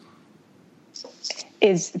all?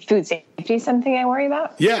 Is food safety something I worry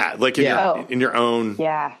about? Yeah, like in your own,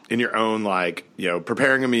 like,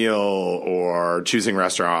 preparing a meal or choosing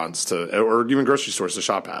restaurants or even grocery stores to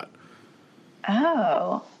shop at.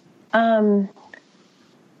 Oh,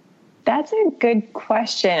 that's a good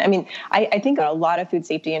question. I mean, I think a lot of food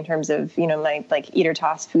safety in terms of, my like eat or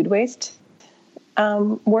toss food waste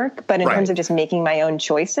work, but in terms of just making my own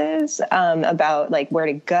choices about like where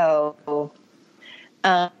to go,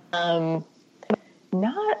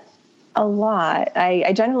 not a lot.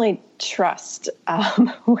 I generally trust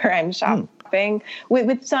where I'm shopping.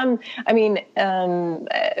 With some, I mean,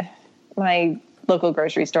 my local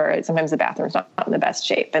grocery store, sometimes the bathroom's not in the best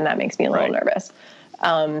shape, and that makes me a little nervous.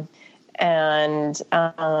 So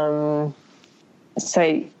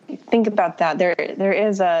I think about that.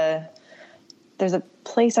 There's a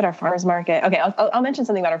place at our farmers market. Okay, I'll mention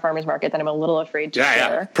something about our farmers market that I'm a little afraid to share.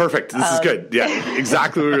 Yeah, perfect. This is good. Yeah,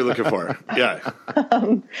 exactly what we were looking for. Yeah.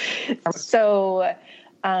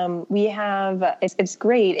 We have, it's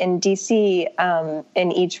great. In DC,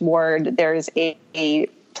 in each ward, there's a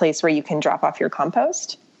place where you can drop off your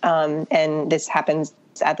compost. And this happens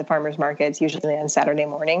at the farmers markets, usually on Saturday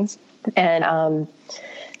mornings. And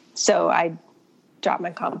so I drop my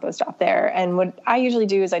compost off there. And what I usually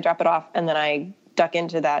do is I drop it off and then I duck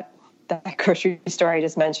into that grocery store I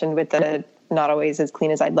just mentioned with the not always as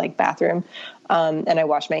clean as I'd like bathroom. And I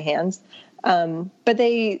wash my hands. But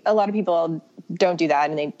a lot of people don't do that,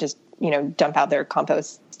 and they just, dump out their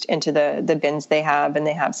compost into the bins they have, and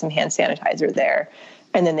they have some hand sanitizer there.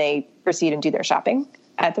 And then they proceed and do their shopping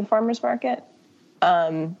at the farmer's market.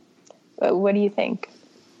 What do you think?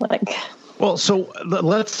 Like, Well, so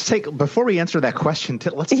let's before we answer that question,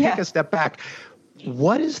 let's take a step back.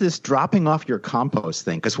 What is this dropping off your compost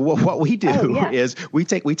thing? Because what we do is we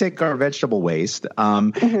take our vegetable waste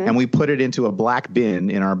and we put it into a black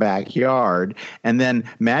bin in our backyard, and then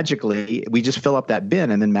magically we just fill up that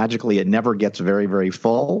bin, and then magically it never gets very, very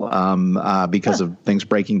full because of things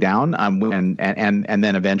breaking down. And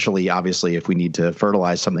then eventually, obviously, if we need to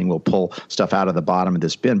fertilize something, we'll pull stuff out of the bottom of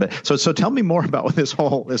this bin. But so tell me more about this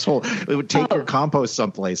whole take your compost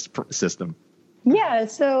someplace system. Yeah.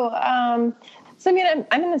 So, I mean,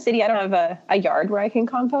 I'm in the city. I don't have a yard where I can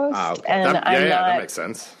compost. Okay. That makes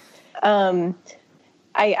sense.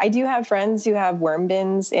 I do have friends who have worm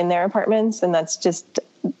bins in their apartments, and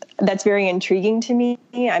that's very intriguing to me.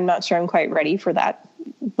 I'm not sure I'm quite ready for that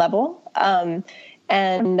level. So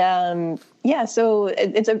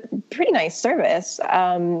it's a pretty nice service.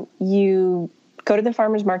 You go to the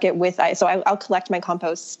farmer's market I'll collect my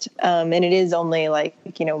compost, and it is only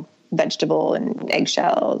vegetable and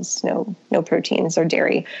eggshells, no proteins or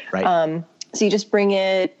dairy. Right. So you just bring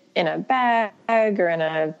it in a bag or in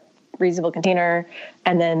a reusable container,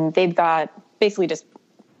 and then they've got basically just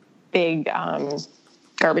big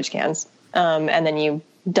garbage cans, and then you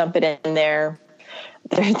dump it in there.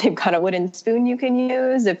 They've got a wooden spoon you can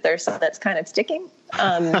use if there's something that's kind of sticking,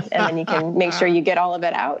 and then you can make sure you get all of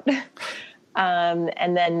it out.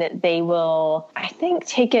 And then they will, I think,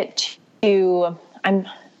 take it to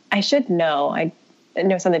I should know. I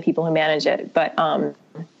know some of the people who manage it, but some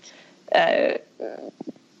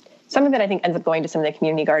of it I think ends up going to some of the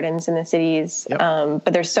community gardens in the cities. Yep.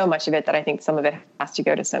 But there's so much of it that I think some of it has to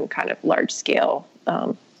go to some kind of large scale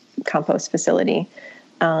compost facility.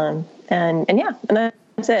 And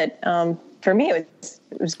that's it. For me, it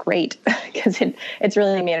was great because it's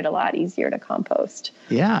really made it a lot easier to compost.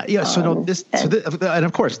 Yeah. And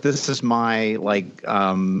of course, this is my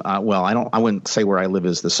I wouldn't say where I live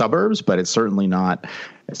is the suburbs, but it's certainly not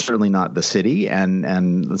the city, and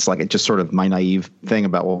it's like it's just sort of my naive thing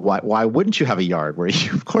about why wouldn't you have a yard where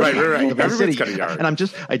you of course right. Everybody's got a yard. And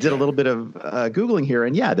I did a little bit of Googling here,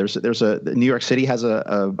 and there's New York City has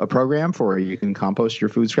a program for where you can compost your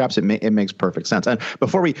food scraps. It makes perfect sense. And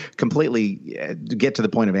before we completely get to the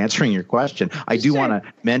point of answering your question, I do want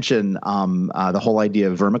to mention the whole idea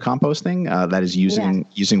of vermicomposting that is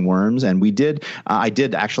using worms, and I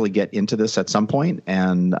did actually get into this at some point,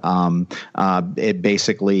 and it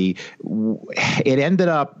basically it ended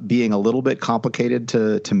up being a little bit complicated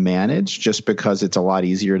to manage, just because it's a lot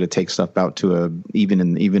easier to take stuff out to even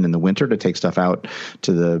in the winter, to take stuff out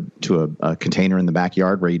to a container in the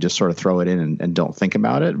backyard where you just sort of throw it in and don't think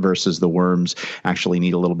about it, versus the worms actually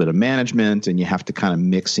need a little bit of management, and you have to kind of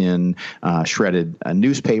mix in shredded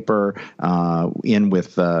newspaper in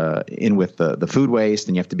with the food waste,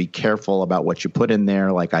 and you have to be careful about what you put in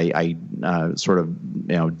there. Like I sort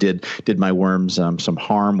of did my worms some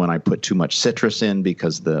harm when I put too much citrus in,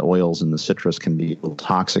 because the oils in the citrus can be a little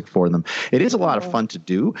toxic for them. It is a lot of fun to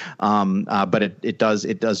do, but it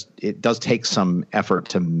does take some effort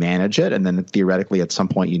to manage it, and then theoretically at some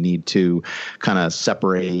point you need to kind of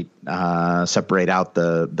separate out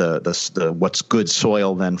the what's good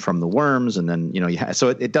soil then from the worms, and then so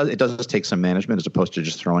it does take some management, as opposed to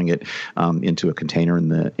just throwing it into a container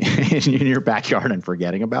in your backyard and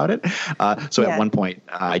forgetting about it. At one point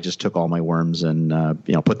I just took all my worms and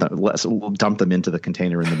dumped them into the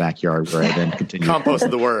container in the backyard, where I then continued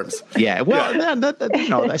composted the worms. Yeah, well,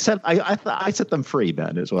 I set them free,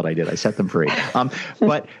 Ben, is what I did. I set them free.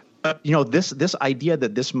 But this idea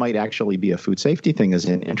that this might actually be a food safety thing is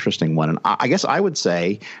an interesting one, and I guess I would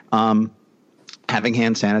say having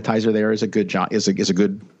hand sanitizer there is a good job. Is a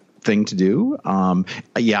good thing to do.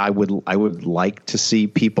 I would like to see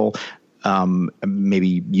people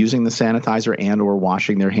maybe using the sanitizer and or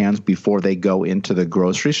washing their hands before they go into the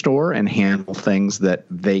grocery store and handle things that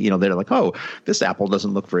they're like, oh, this apple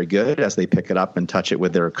doesn't look very good, as they pick it up and touch it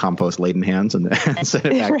with their compost laden hands and set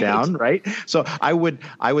it back down. Right. So I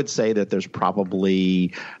would say that there's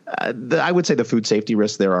probably I would say the food safety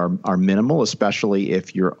risks there are minimal, especially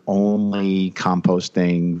if you're only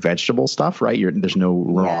composting vegetable stuff, right? There's no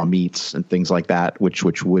raw meats and things like that, which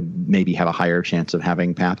would maybe have a higher chance of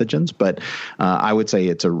having pathogens. But I would say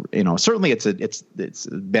it's certainly it's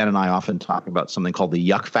Ben and I often talk about something called the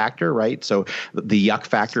yuck factor, right? So the yuck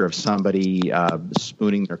factor of somebody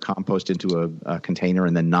spooning their compost into a container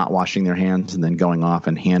and then not washing their hands and then going off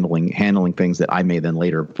and handling things that I may then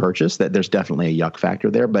later purchase. That there's definitely a yuck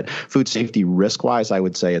factor there. But food safety risk wise, I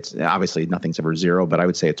would say it's obviously nothing's ever zero, but I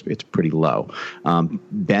would say it's pretty low.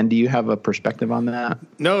 Ben, do you have a perspective on that?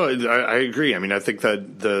 No, I agree. I mean, I think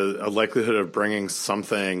that the likelihood of bringing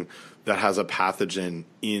something that has a pathogen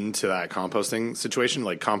into that composting situation.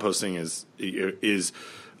 Like composting is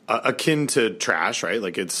akin to trash, right?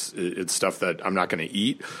 Like it's stuff that I'm not going to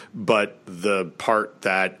eat, but the part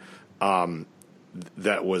that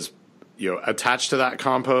that was attached to that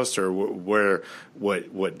compost, or where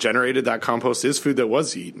what generated that compost, is food that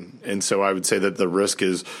was eaten. And so I would say that the risk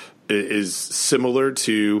is similar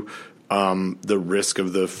to the risk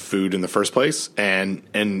of the food in the first place. And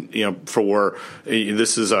for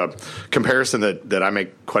this is a comparison that I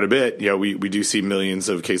make quite a bit. We do see millions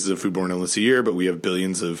of cases of foodborne illness a year, but we have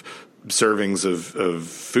billions of servings of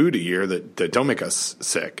food a year that don't make us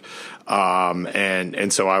sick.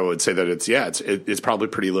 And so I would say that it's probably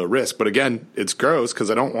pretty low risk, but again, it's gross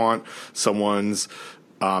because I don't want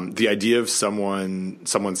the idea of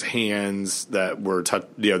someone's hands that were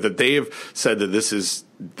that they've said that this is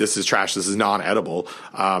trash, this is non-edible.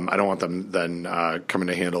 I don't want them then coming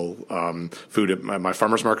to handle food at my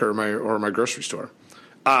farmer's market or my grocery store.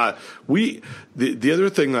 The other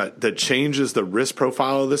thing that changes the risk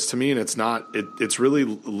profile of this to me, and it's really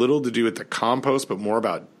little to do with the compost, but more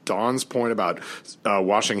about Dawn's point about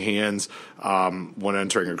washing hands when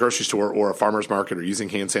entering a grocery store or a farmer's market, or using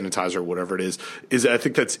hand sanitizer or whatever it is I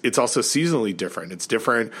think it's also seasonally different. It's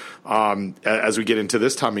different as we get into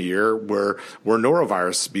this time of year where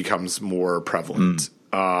norovirus becomes more prevalent.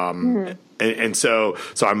 And so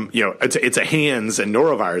I'm, it's a hands and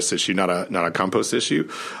norovirus issue, not a compost issue.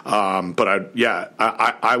 But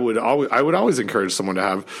I would always encourage someone to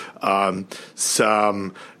have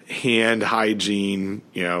some hand hygiene,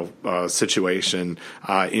 situation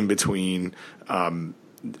in between when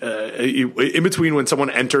someone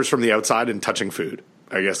enters from the outside and touching food,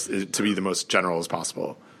 I guess, to be the most general as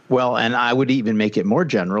possible. Well, and I would even make it more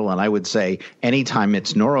general, and I would say anytime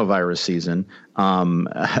it's norovirus season,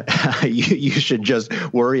 you should just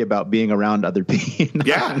worry about being around other people.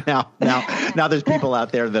 Yeah. Now there's people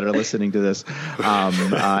out there that are listening to this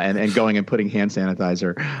and going and putting hand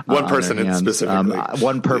sanitizer. One person specifically.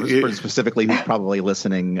 One person specifically who's probably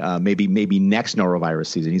listening. Maybe next norovirus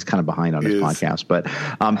season. He's kind of behind on his podcast, but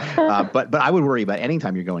I would worry about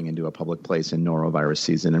anytime you're going into a public place in norovirus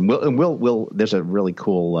season. And we'll there's a really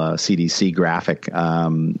cool CDC graphic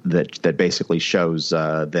that basically shows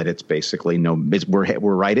that it's basically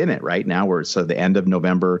we're right in it right now. So the end of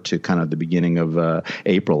November to kind of the beginning of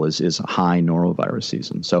April is high norovirus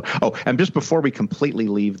season. So, and just before we completely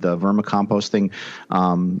leave the vermicomposting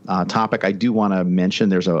topic, I do want to mention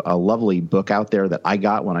there's a lovely book out there that I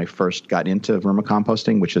got when I first got into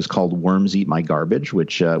vermicomposting, which is called Worms Eat My Garbage,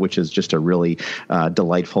 which is just a really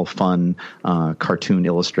delightful, fun, cartoon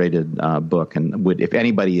illustrated book. And if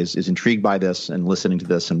anybody is intrigued by this and listening to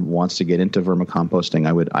this and wants to get into vermicomposting,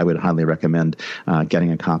 I would highly recommend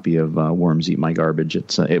getting a copy of Worms Eat My Garbage.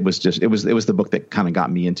 It was the book that kind of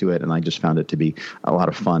got me into it, and I just found it to be a lot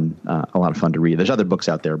of fun to read. There's other books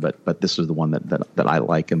out there, but this is the one that I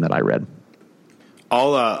like and that I read.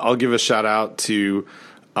 I'll give a shout out to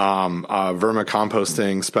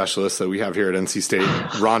vermicomposting specialist that we have here at NC State,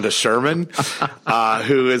 Rhonda Sherman,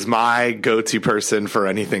 who is my go-to person for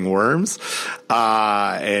anything worms.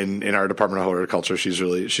 And in our Department of Horticulture, she's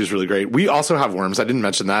really great. We also have worms. I didn't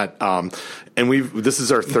mention that. And this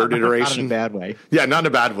is our third iteration. Not in a bad way. Yeah, not in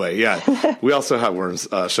a bad way. Yeah. We also have worms,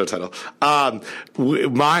 show title.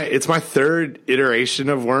 It's my third iteration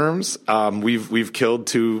of worms. We've killed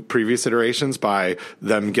two previous iterations by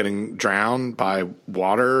them getting drowned by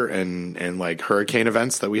water and like hurricane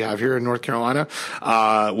events that we have here in North Carolina.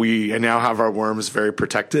 We now have our worms very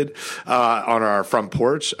protected, on our front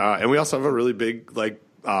porch. And we also have a really big,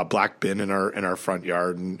 black bin in our front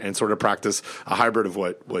yard, and sort of practice a hybrid of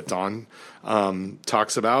what Dawn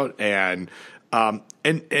talks about, and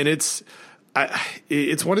it's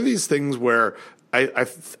one of these things where I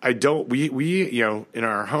don't we in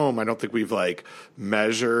our home, I don't think we've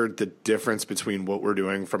measured the difference between what we're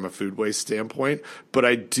doing from a food waste standpoint, but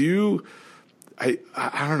I don't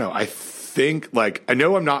know, I think I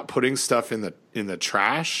know I'm not putting stuff in the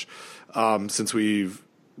trash, since we've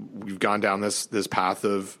gone down this path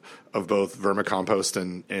of both vermicompost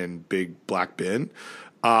and big black bin.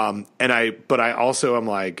 But I also am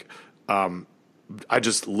I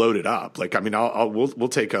just load it up. We'll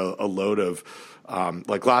take a load of,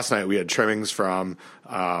 last night we had trimmings from,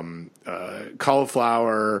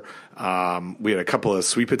 cauliflower. We had a couple of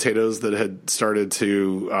sweet potatoes that had started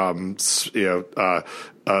to,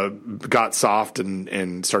 got soft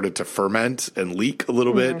and started to ferment and leak a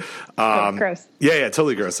little bit. Gross. Yeah,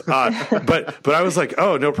 totally gross. But I was like,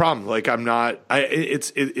 oh, no problem. Like I'm not.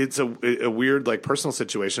 It's a weird like personal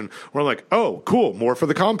situation where I'm like, oh, cool, more for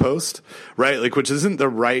the compost, right? Like, which isn't the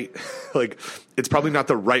right like. It's probably not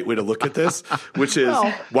the right way to look at this, which is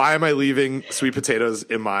why am I leaving sweet potatoes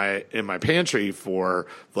in my pantry for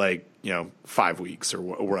like 5 weeks or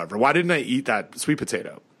whatever? Why didn't I eat that sweet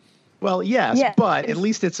potato? Well, yes, but at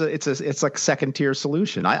least it's like second tier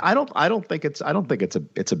solution. I don't think it's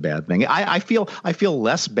a bad thing. I feel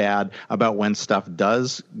less bad about when stuff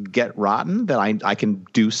does get rotten that I can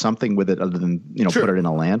do something with it other than put it in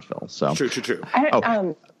a landfill. So true.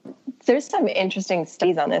 There's some interesting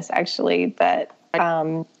studies on this actually that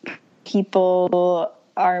people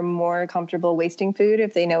are more comfortable wasting food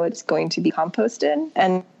if they know it's going to be composted,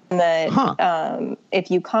 and that if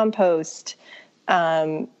you compost,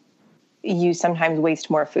 you sometimes waste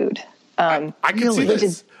more food. I can see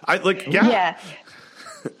this. Yeah.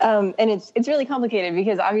 And it's really complicated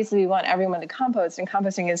because obviously we want everyone to compost, and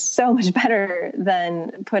composting is so much better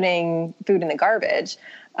than putting food in the garbage.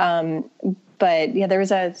 But yeah, there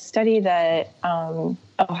was a study that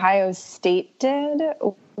Ohio State did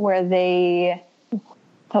where they,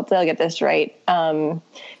 hopefully I'll get this right.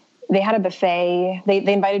 They had a buffet.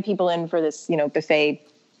 They invited people in for this, buffet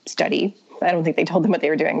study. I don't think they told them what they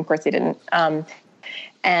were doing. Of course they didn't.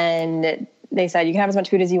 And they said, you can have as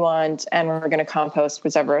much food as you want, and we're going to compost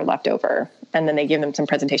whatever left over. And then they gave them some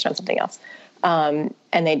presentation on something else.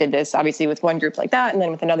 And they did this obviously with one group like that, and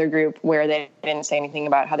then with another group where they didn't say anything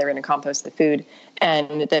about how they were going to compost the food.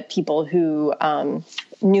 And the people who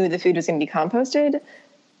knew the food was going to be composted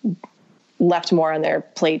left more on their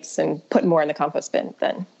plates and put more in the compost bin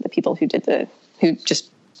than the people who just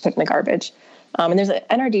put in the garbage. And there's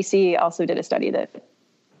NRDC also did a study that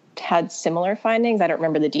had similar findings. I don't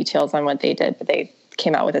remember the details on what they did, but they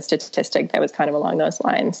came out with a statistic that was kind of along those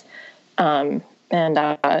lines. And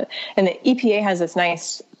the EPA has this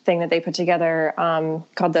nice thing that they put together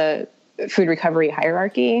called the food recovery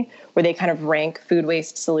hierarchy, where they kind of rank food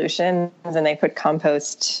waste solutions, and they put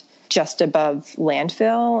compost just above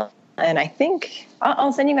landfill. And I think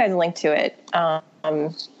I'll send you guys a link to it.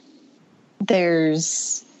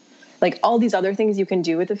 There's like all these other things you can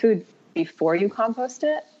do with the food before you compost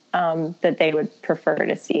it that they would prefer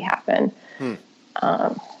to see happen.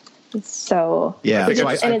 So yeah,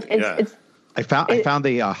 it's I found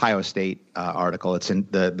the Ohio State article. It's in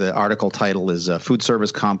the article title is "Food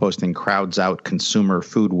Service Composting Crowds Out Consumer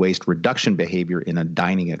Food Waste Reduction Behavior in a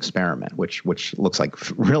Dining Experiment," which looks like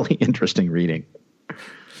really interesting reading.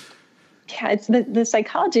 Yeah, it's the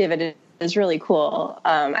psychology of it is really cool.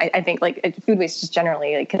 I think like food waste just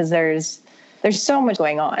generally, because there's so much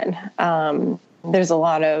going on. There's a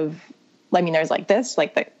lot of, there's like this,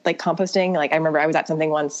 like composting. Like I remember I was at something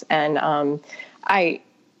once, and I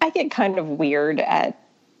get kind of weird at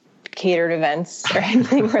catered events or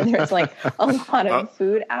anything where there's like a lot of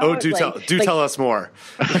food out. Oh, tell us more.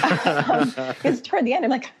 Because toward the end,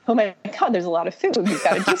 I'm like, oh my God, there's a lot of food. We've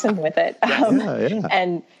got to do something with it.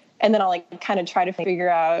 And then I'll like kind of try to figure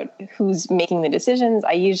out who's making the decisions.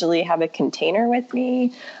 I usually have a container with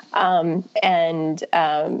me. But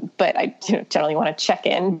I generally want to check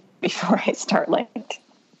in before I start like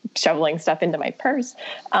shoveling stuff into my purse.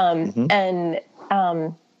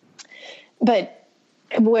 But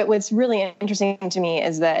what's really interesting to me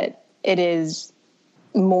is that it is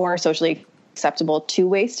more socially acceptable to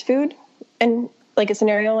waste food in like a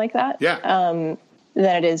scenario like that. Yeah.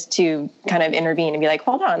 Than it is to kind of intervene and be like,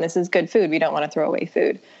 hold on, this is good food. We don't want to throw away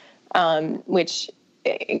food. Which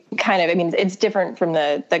kind of, it's different from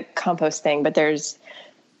the compost thing, but there's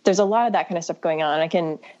a lot of that kind of stuff going on.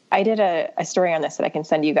 I did a story on this that I can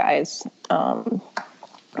send you guys. But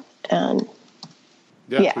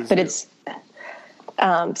it's,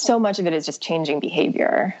 so much of it is just changing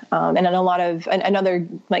behavior. And then a lot of another,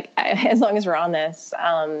 like, as long as we're on this,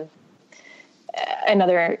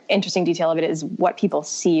 another interesting detail of it is what people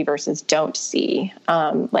see versus don't see.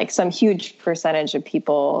 Like some huge percentage of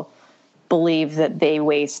people believe that they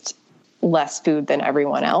waste less food than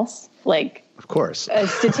everyone else. Like, of course, a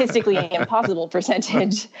statistically impossible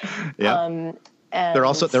percentage. Yeah. They're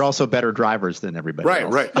also better drivers than everybody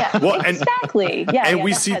else. Right. Yeah, well, exactly. And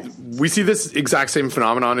we see this exact same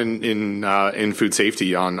phenomenon in food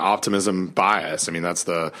safety on optimism bias. That's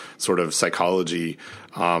the sort of psychology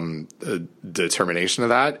determination of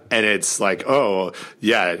that. And it's like, oh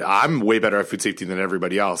yeah, I'm way better at food safety than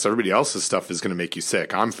everybody else. Everybody else's stuff is going to make you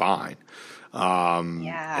sick. I'm fine. And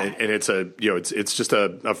it's it's just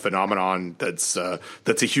a phenomenon that's a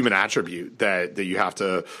human attribute that you have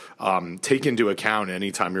to take into account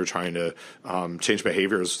anytime you're trying to change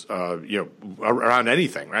behaviors around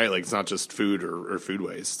anything, right? Like it's not just food or food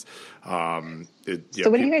waste. So what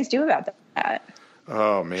do you guys do about that?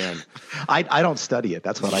 Oh man, I don't study it.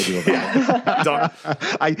 That's what I do about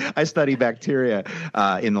it. I study bacteria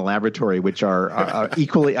in the laboratory, which are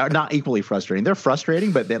not equally frustrating. They're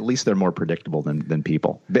frustrating, but at least they're more predictable than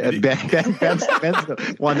people. Ben's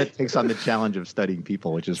the one that takes on the challenge of studying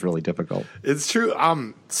people, which is really difficult. It's true.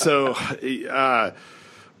 So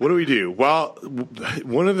what do we do? Well,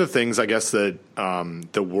 one of the things I guess that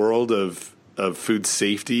the world of food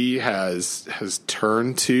safety has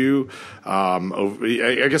turned to over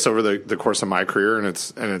the course of my career, and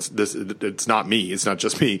it's not me. It's not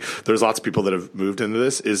just me. There's lots of people that have moved into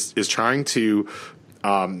this. Is trying to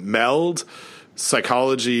meld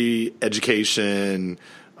psychology, education,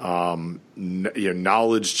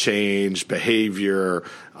 knowledge change, behavior,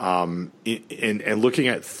 and looking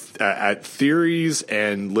at theories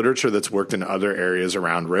and literature that's worked in other areas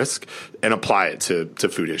around risk and apply it to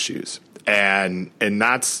food issues. And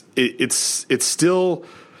that's it's still,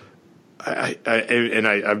 I've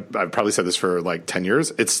probably said this for like 10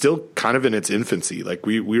 years. It's still kind of in its infancy. Like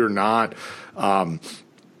we are not, we're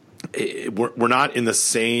not in the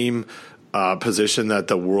same position that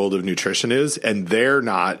the world of nutrition is, and they're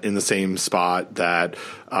not in the same spot that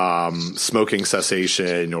smoking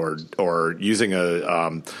cessation or using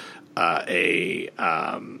a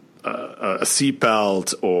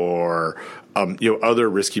seatbelt or other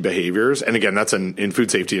risky behaviors. And again, that's in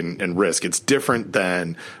food safety and risk. It's different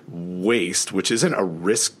than waste, which isn't a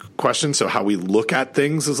risk question. So how we look at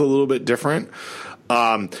things is a little bit different.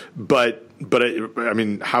 But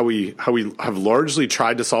how we have largely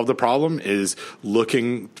tried to solve the problem is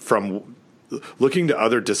looking to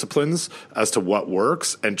other disciplines as to what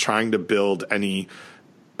works and trying to build any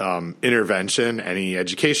intervention, any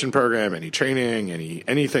education program, any training,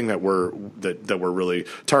 anything that we're really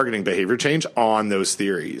targeting behavior change on those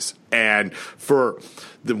theories. And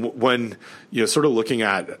when sort of looking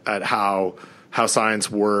at how science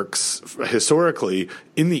works historically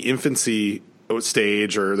in the infancy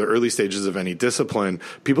stage or the early stages of any discipline,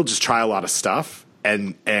 people just try a lot of stuff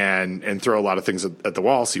and throw a lot of things at the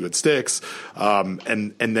wall, see what sticks,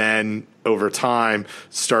 and then over time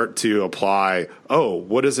start to apply. Oh,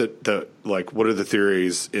 what is it that what are the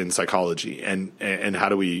theories in psychology, and how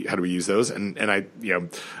do we use those? And I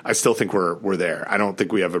still think we're there. I don't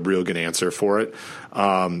think we have a real good answer for it.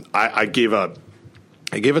 I gave a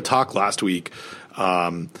talk last week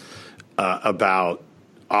about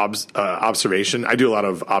observation. I do a lot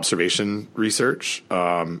of observation research.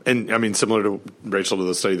 And I mean, similar to Rachel, to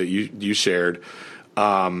the study that you shared.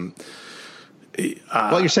 What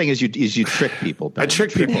you're saying is you trick people, Ben. I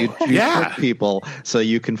trick people. You trick people so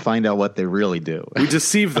you can find out what they really do. We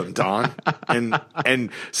deceive them, Don. and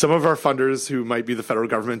some of our funders who might be the federal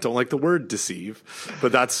government don't like the word deceive,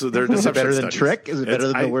 but that's their deception. Is it better than studies. trick? Is it better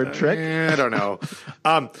than the word trick? I don't know.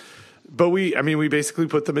 But we basically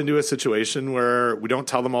put them into a situation where we don't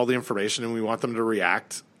tell them all the information and we want them to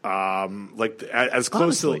react as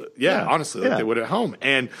close honestly. Honestly, like they would at home.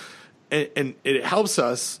 And it helps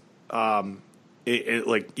us,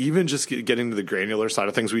 even just getting to the granular side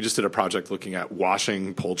of things. We just did a project looking at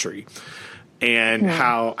washing poultry and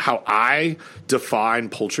how I define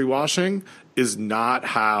poultry washing is not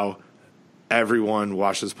how everyone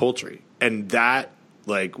washes poultry. And that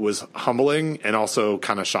was humbling and also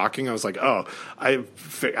kind of shocking. I was like, oh, I've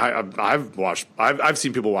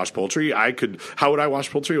seen people wash poultry. How would I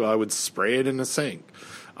wash poultry? Well, I would spray it in a sink.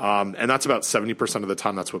 And that's about 70% of the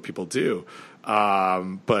time. That's what people do.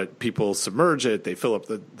 But people submerge it. They fill up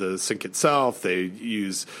the sink itself. They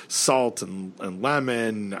use salt and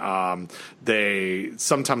lemon. They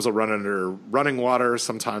sometimes will run under running water.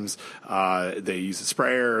 Sometimes they use a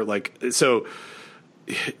sprayer.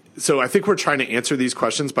 So I think we're trying to answer these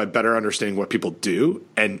questions by better understanding what people do.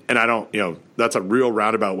 And I don't, that's a real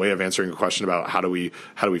roundabout way of answering a question about how do we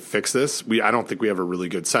fix this? I don't think we have a really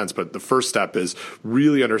good sense, but the first step is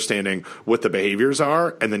really understanding what the behaviors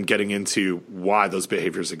are and then getting into why those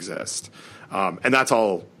behaviors exist. And that's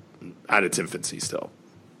all at its infancy still.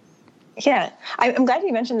 Yeah, I'm glad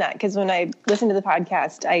you mentioned that, because when I listen to the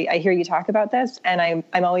podcast, I hear you talk about this, and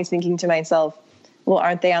I'm always thinking to myself, well,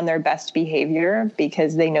 aren't they on their best behavior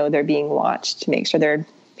because they know they're being watched to make sure they're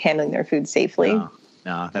handling their food safely?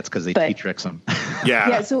 No, that's because he tricks them. Yeah.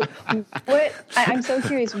 Yeah. So I'm so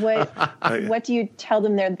curious, what do you tell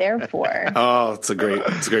them they're there for? Oh, it's a great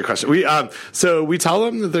question. We tell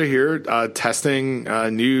them that they're here testing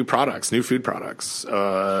new products, new food products,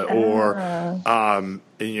 so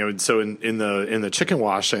in the chicken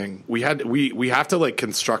washing, we have to like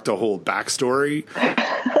construct a whole backstory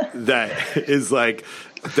that is like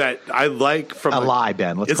that I like from a lie,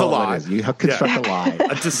 Ben. Let's call it what it is. You have construct a lie.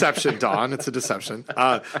 A deception, Don. It's a deception.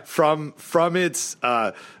 From its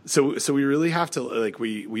so we really have to like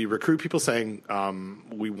we recruit people saying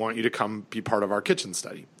we want you to come be part of our kitchen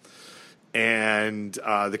study, and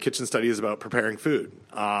the kitchen study is about preparing food.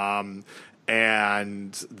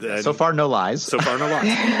 And then, so far, no lies. So far, no lies.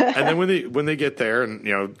 And then when they get there, and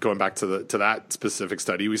going back to that specific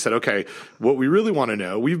study, we said, okay, what we really want to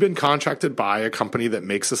know. We've been contracted by a company that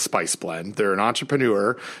makes a spice blend. They're an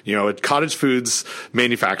entrepreneur, a cottage foods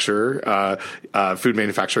manufacturer, food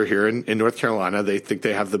manufacturer here in North Carolina. They think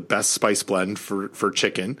they have the best spice blend for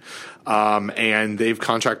chicken. And they've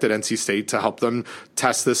contracted NC State to help them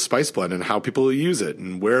test this spice blend and how people will use it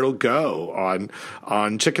and where it'll go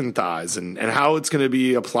on chicken thighs and how it's going to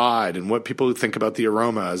be applied and what people think about the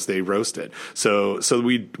aroma as they roast it. So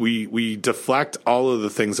we deflect all of the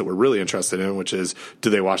things that we're really interested in, which is, do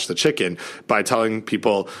they wash the chicken, by telling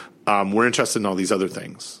people we're interested in all these other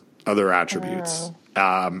things, other attributes.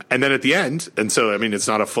 And then at the end, and so, I mean, it's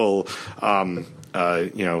not a full,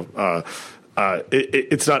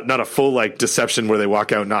 it's not a full like deception where they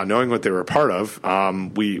walk out not knowing what they were a part of.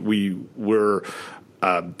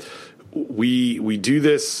 We do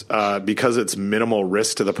this because it's minimal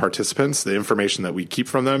risk to the participants. The information that we keep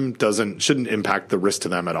from them shouldn't impact the risk to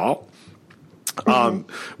them at all.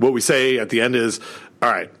 What we say at the end is, all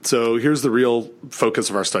right, so here's the real focus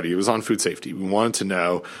of our study. It was on food safety. We wanted to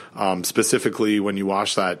know specifically when you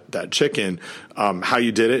wash that chicken, how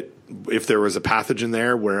you did it, if there was a pathogen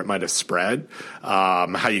there where it might have spread,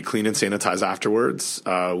 how you clean and sanitize afterwards.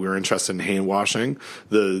 We were interested in hand washing.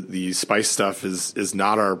 The spice stuff is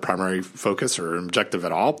not our primary focus or objective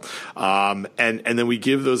at all. And then we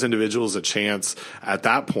give those individuals a chance at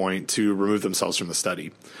that point to remove themselves from the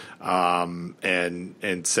study.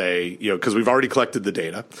 And say, because we've already collected the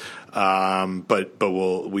data, but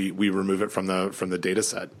we remove it from the data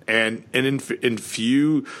set. And in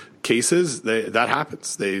few cases that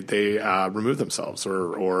happens. They remove themselves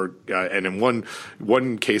or and in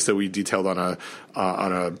one case that we detailed on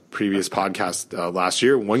a previous podcast last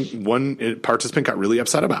year, one participant got really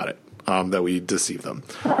upset about it. That we deceived them,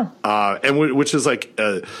 and which is like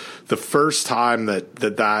the first time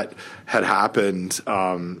that had happened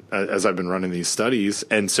as I've been running these studies,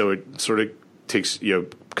 and so it sort of takes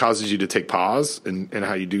causes you to take pause in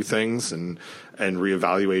how you do things and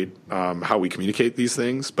reevaluate how we communicate these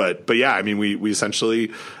things. But yeah, I mean we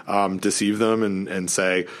essentially deceive them and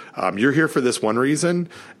say you're here for this one reason,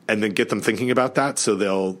 and then get them thinking about that, so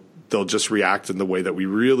they'll just react in the way that we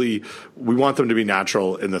want them to be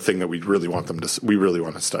natural in the thing that we really want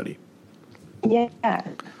to study. Yeah.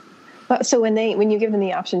 But so when you give them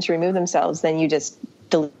the option to remove themselves, then you just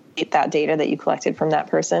delete that data that you collected from that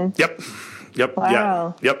person? Yep.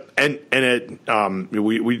 Wow. Yeah. Yep. And it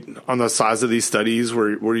we on the size of these studies,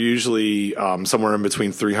 we're usually somewhere in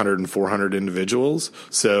between 300 and 400 individuals.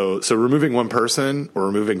 So removing one person or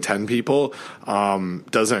removing 10 people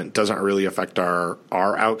doesn't really affect our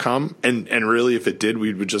outcome. And really, if it did,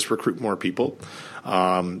 we would just recruit more people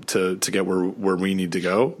to get where we need to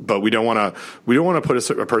go. But we don't want to put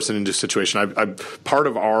a person into a situation. I'm part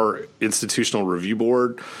of our institutional review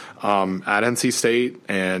board at NC State,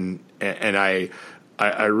 and I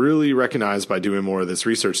really recognize by doing more of this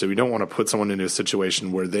research that we don't want to put someone into a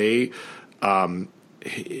situation where they that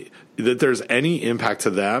there's any impact to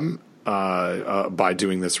them by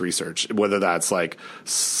doing this research, whether that's like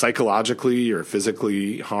psychologically or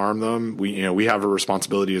physically harm them. We have a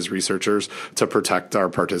responsibility as researchers to protect our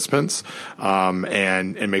participants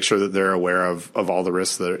and make sure that they're aware of all the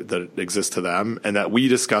risks that exist to them, and that we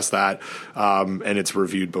discuss that and it's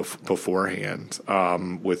reviewed beforehand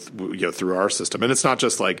through our system. And it's not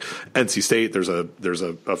just like NC State. There's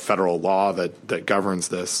a federal law that governs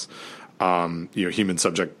this. Human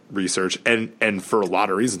subject research, and for a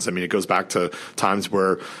lot of reasons. I mean, it goes back to times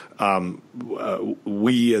where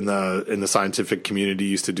we in the scientific community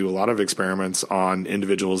used to do a lot of experiments on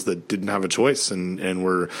individuals that didn't have a choice, and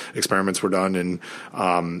experiments were done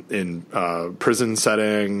in prison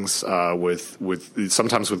settings with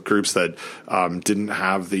sometimes with groups that didn't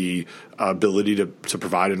have the ability to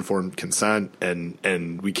provide informed consent,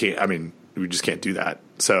 and we can't. I mean, we just can't do that.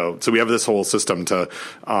 So we have this whole system to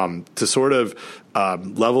sort of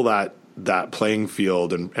level that playing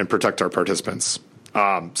field and protect our participants.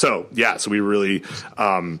 So we really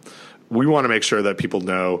we want to make sure that people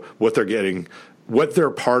know what they're getting, what they're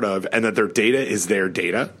part of, and that their data is their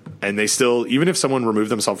data. And they still, even if someone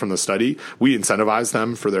removed themselves from the study, we incentivize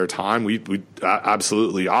them for their time. We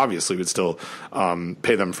absolutely, obviously, would still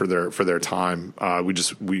pay them for their time.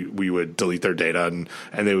 We would delete their data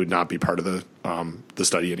and they would not be part of the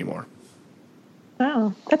study anymore.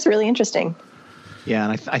 Wow, that's really interesting. Yeah,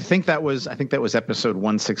 and I think that was episode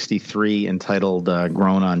 163 entitled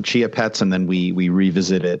 "Grown on Chia Pets," and then we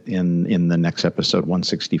revisit it in the next episode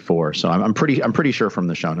 164. So I'm pretty sure from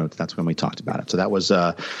the show notes that's when we talked about it. So that was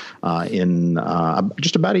in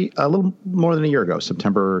just about a little more than a year ago,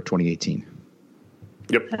 September 2018.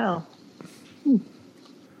 Yep. Wow.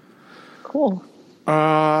 Cool.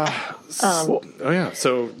 Oh yeah.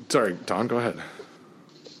 So sorry, Don, go ahead.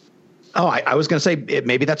 Oh, I was going to say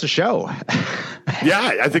maybe that's a show.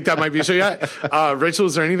 Yeah, I think that might be a show. Yeah, Rachel,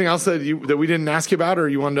 is there anything else that we didn't ask you about or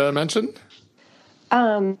you wanted to mention?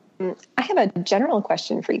 I have a general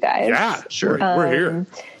question for you guys. Yeah, sure. We're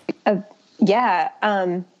here.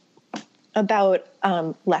 About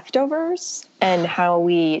leftovers and how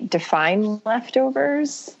we define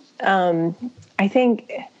leftovers. I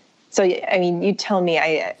think so. I mean, you tell me.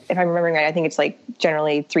 If I'm remembering right, I think it's like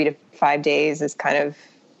generally 3 to 5 days is kind of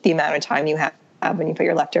the amount of time you have when you put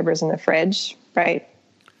your leftovers in the fridge, right?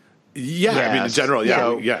 Yeah, yes. I mean, in general,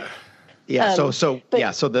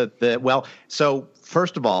 So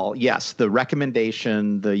first of all, yes, the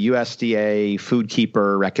recommendation, the USDA Food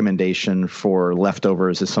Keeper recommendation for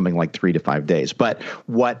leftovers is something like 3 to 5 days. But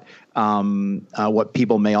what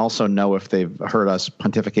people may also know if they've heard us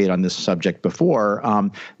pontificate on this subject before,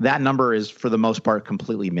 that number is for the most part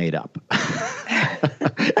completely made up.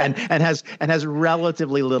 and has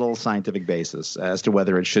relatively little scientific basis as to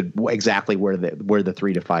whether it should exactly where the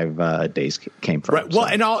 3 to 5 days came from. Right. Well,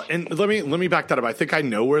 and let me back that up. I think I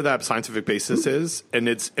know where that scientific basis is, and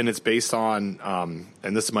it's based on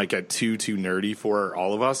and this might get too nerdy for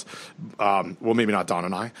all of us. Well, maybe not Dawn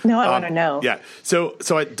and I. No, I want to know. Yeah. So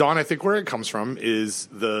Dawn, I think where it comes from is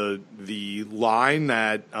the line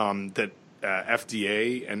that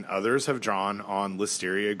FDA and others have drawn on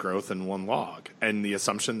Listeria growth in one log, and the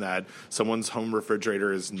assumption that someone's home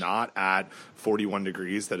refrigerator is not at 41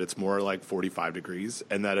 degrees, that it's more like 45 degrees,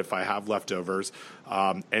 and that if I have leftovers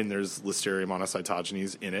and there's Listeria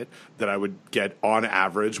monocytogenes in it, that I would get on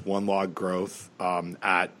average one log growth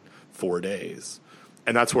at 4 days.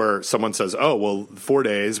 And that's where someone says, oh, well, 4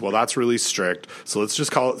 days, well, that's really strict, so let's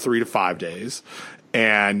just call it 3 to 5 days.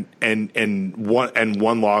 And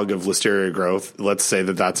one log of Listeria growth, let's say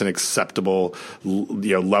that that's an acceptable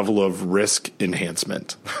level of risk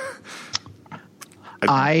enhancement.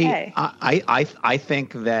 I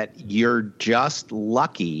think that you're just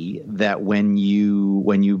lucky that when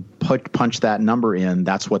you punch that number in,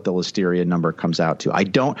 that's what the Listeria number comes out to. I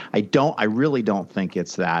really don't think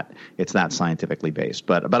it's that scientifically based.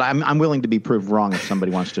 But I'm willing to be proved wrong if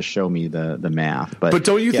somebody wants to show me the math. But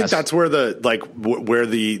don't you think that's where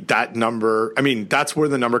that number? I mean, that's where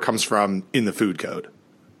the number comes from in the food code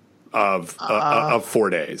of 4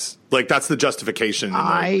 days. Like that's the justification.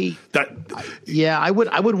 I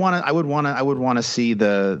would want to see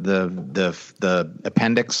the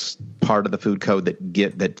appendix part of the food code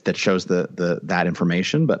that shows that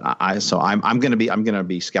information. But I'm going to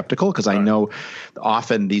be skeptical because I know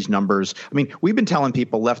often these numbers. I mean, we've been telling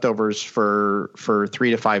people leftovers for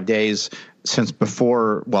 3 to 5 days since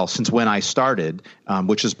when I started,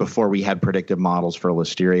 which is before we had predictive models for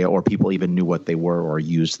Listeria or people even knew what they were or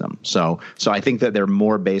used them. So I think that they're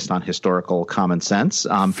more based on historical common sense.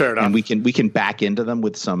 Fair enough. And we can back into them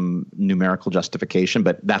with some numerical justification,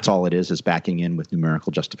 but that's all it is backing in with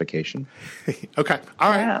numerical justification. Okay.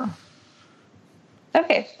 All right. Wow.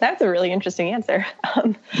 Okay. That's a really interesting answer.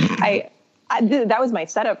 That was my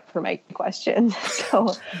setup for my question.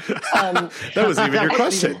 So that wasn't even your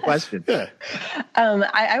question. Yeah.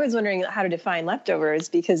 I was wondering how to define leftovers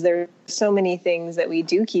because there are so many things that we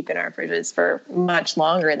do keep in our fridges for much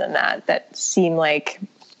longer than that seem like,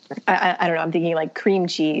 I don't know, I'm thinking like cream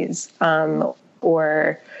cheese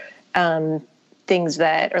or things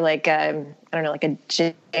that are like, I don't know, like a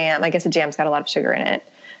jam. I guess a jam's got a lot of sugar in it.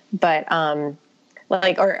 But or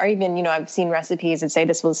even, I've seen recipes that say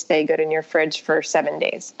this will stay good in your fridge for 7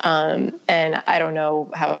 days. And I don't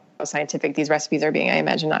know how scientific these recipes are being. I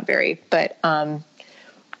imagine not very. But like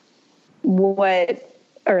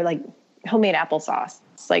homemade applesauce,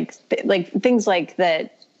 like things like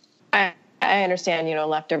that. I understand,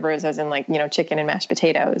 leftovers as in like, chicken and mashed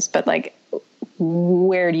potatoes. But like,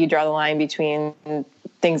 where do you draw the line between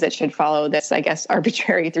things that should follow this, I guess,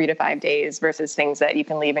 arbitrary 3 to 5 days versus things that you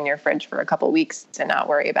can leave in your fridge for a couple weeks and not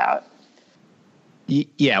worry about?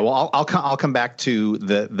 Yeah, well, I'll come back to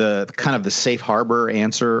the kind of the safe harbor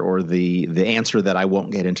answer, or the answer that I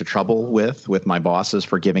won't get into trouble with my bosses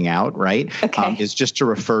for giving out, right? Okay. Is just to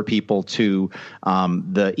refer people to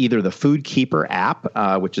either the Food Keeper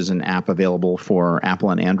app, which is an app available for Apple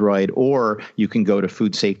and Android, or you can go to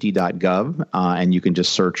foodsafety.gov and you can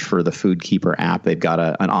just search for the Food Keeper app. They've got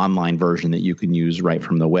an online version that you can use right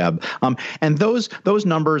from the web, and those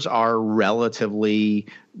numbers are relatively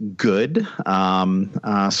good.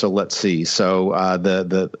 So let's see. So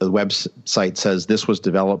the website says this was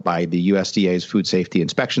developed by the USDA's Food Safety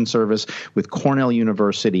Inspection Service with Cornell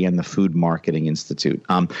University and the Food Marketing Institute.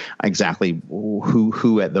 Exactly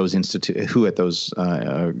who at those in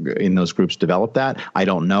those groups developed that, I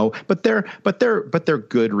don't know. But they're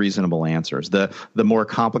good, reasonable answers. The more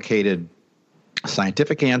complicated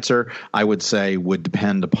scientific answer, I would say, would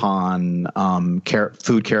depend upon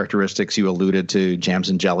food characteristics. You alluded to jams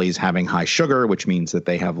and jellies having high sugar, which means that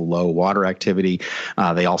they have low water activity.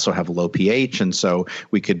 They also have low pH. And so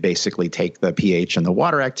we could basically take the pH and the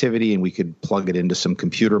water activity and we could plug it into some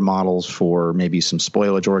computer models for maybe some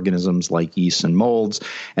spoilage organisms like yeast and molds.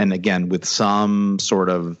 And again, with some sort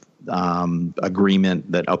of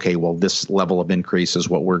agreement that, okay, well, this level of increase is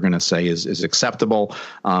what we're going to say is acceptable.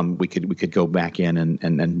 We could go back in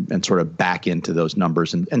and sort of back into those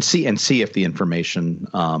numbers and see if the information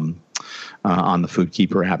on the Food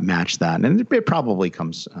Keeper app match that, and it probably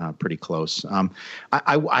comes pretty close.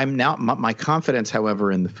 I'm now my confidence,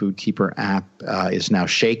 however, in the Food Keeper app is now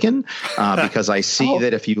shaken because I see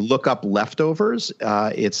that if you look up leftovers,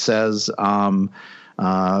 it says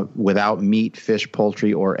without meat, fish,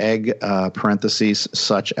 poultry, or egg, parentheses,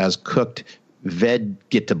 such as cooked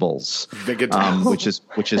vegetables,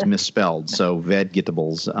 which is misspelled. So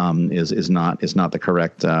vegetables is not the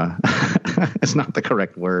correct it's not the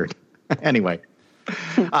correct word. Anyway.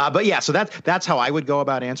 But yeah, so that's how I would go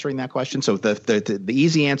about answering that question. So the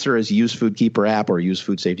easy answer is use Food Keeper app or use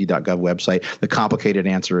foodsafety.gov website. The complicated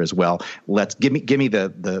answer is, well, give me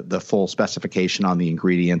the full specification on the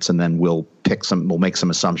ingredients, and then we'll make some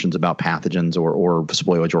assumptions about pathogens or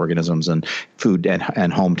spoilage organisms and food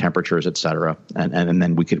and home temperatures, et cetera. And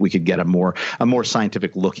then we could get a more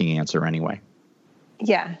scientific looking answer anyway.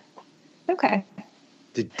 Yeah. Okay.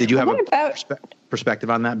 Did you have perspective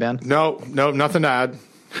on that, Ben? No, nothing to add.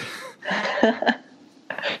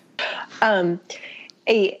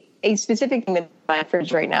 A specific thing that's in my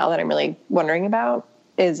fridge right now that I'm really wondering about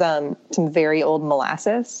is some very old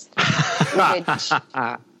molasses, which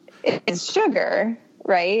is sugar,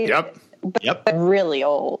 right? Yep. But really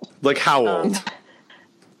old. Like how old?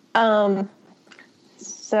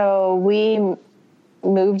 So we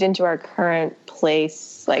moved into our current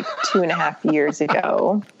place like 2.5 years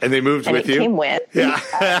ago. And they moved with you? Came with. Yeah.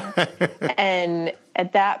 And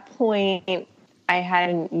at that point, I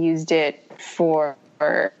hadn't used it for,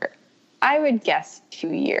 I would guess, 2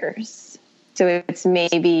 years. So it's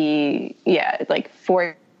maybe, like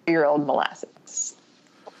 4-year-old molasses.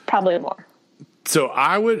 Probably more. So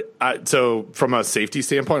I would, so from a safety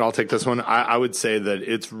standpoint, I'll take this one. I would say that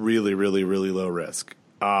it's really, really, really low risk.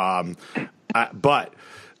 But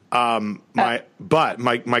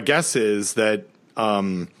my guess is that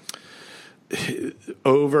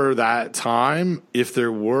over that time, if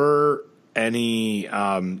there were any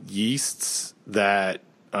yeasts that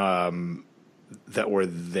were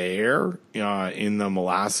there in the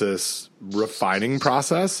molasses refining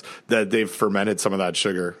process, that they've fermented some of that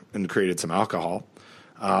sugar and created some alcohol,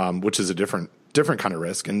 which is a different kind of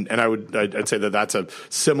risk. And I'd say that that's a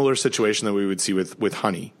similar situation that we would see with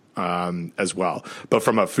honey. As well. But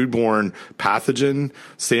from a foodborne pathogen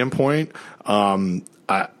standpoint,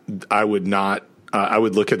 I would not, I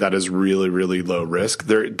would look at that as really, really low risk.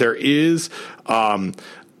 There is, a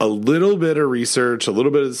little bit of research, a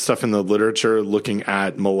little bit of stuff in the literature looking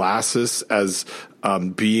at molasses as,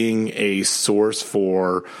 being a source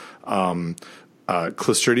for,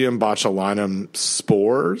 Clostridium botulinum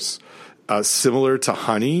spores. Similar to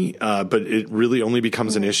honey, but it really only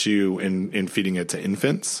becomes an issue in feeding it to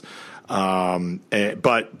infants.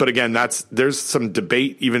 But again, there's some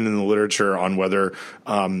debate even in the literature on whether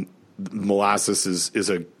molasses is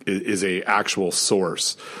a actual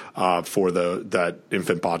source for that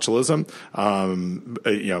infant botulism.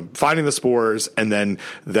 Finding the spores and then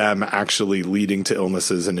them actually leading to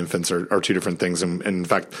illnesses in infants are two different things. And in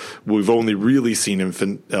fact, we've only really seen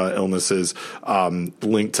infant illnesses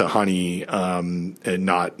linked to honey and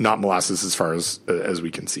not molasses as far as we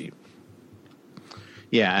can see.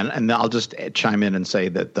 Yeah, and I'll just chime in and say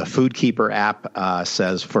that the Food Keeper app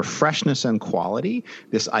says for freshness and quality,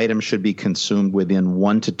 this item should be consumed within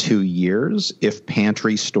 1 to 2 years if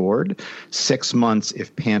pantry stored, 6 months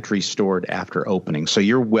if pantry stored after opening. So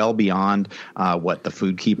you're well beyond what the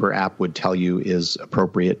Food Keeper app would tell you is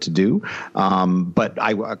appropriate to do. But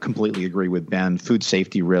I completely agree with Ben. Food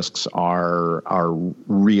safety risks are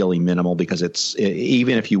really minimal because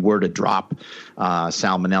even if you were to drop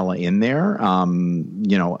salmonella in there,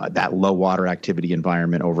 that low water activity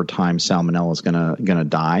environment over time, salmonella is gonna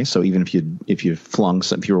die. So even if you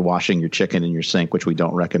were washing your chicken in your sink, which we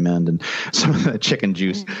don't recommend, and some of the chicken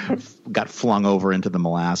juice got flung over into the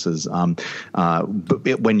molasses,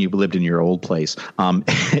 when you lived in your old place,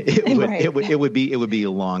 it would be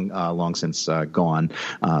long since gone,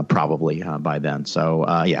 probably by then. So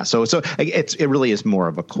so it really is more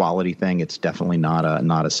of a quality thing. It's definitely not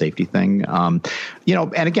a safety thing.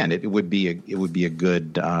 And again, it would be a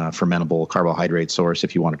good fermentable carbohydrate source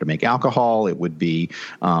if you wanted to make alcohol. It would be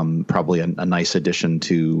probably a nice addition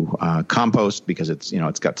to compost because it's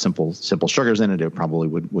got simple sugars in it. It probably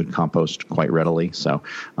would compost quite readily. So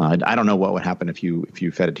I don't know what would happen if you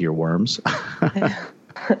fed it to your worms.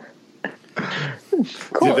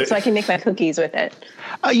 Cool. So I can make my cookies with it.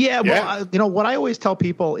 Well, what I always tell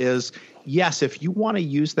people is, yes, if you want to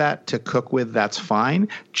use that to cook with, that's fine.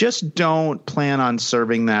 Just don't plan on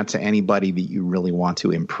serving that to anybody that you really want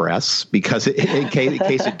to impress, because in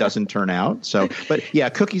case it doesn't turn out. So, but yeah,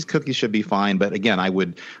 cookies should be fine. But again, I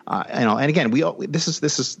would, and again,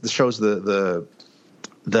 this shows the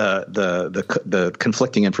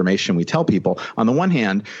conflicting information we tell people. On the one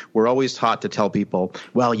hand, we're always taught to tell people,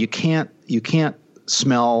 well, you can't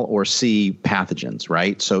smell or see pathogens,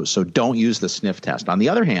 right? So don't use the sniff test. On the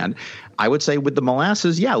other hand, I would say with the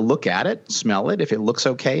molasses, look at it, smell it. If it looks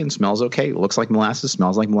okay and smells okay, it looks like molasses,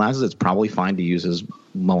 smells like molasses, it's probably fine to use as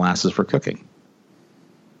molasses for cooking.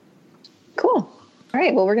 Cool. All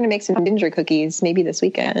right. Well, we're going to make some ginger cookies maybe this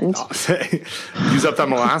weekend. Use up that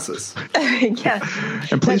molasses. Yeah.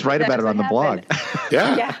 And please write about it on the blog.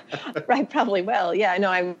 Yeah. I probably will. Yeah. No,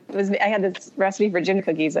 I had this recipe for ginger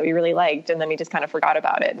cookies that we really liked, and then we just kind of forgot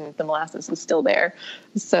about it, and the molasses was still there.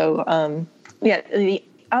 So, the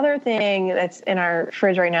other thing that's in our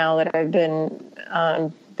fridge right now that I've been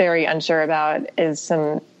very unsure about is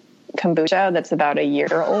some kombucha that's about a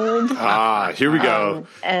year old. Here we go.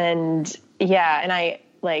 And I've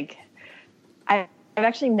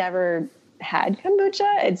actually never had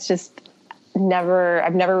kombucha. It's just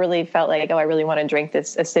I've never really felt like, I really want to drink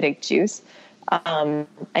this acidic juice.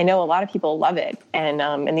 I know a lot of people love it,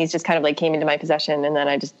 and these just kind of came into my possession, and then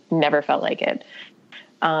I just never felt like it.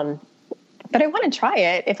 But I want to try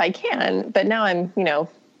it if I can. But now I'm,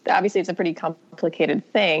 obviously it's a pretty complicated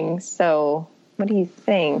thing. So what do you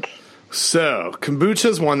think? So kombucha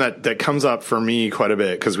is one that comes up for me quite a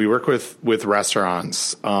bit because we work with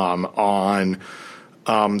restaurants on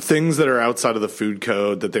things that are outside of the food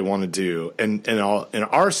code that they want to do. And in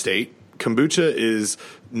our state, kombucha is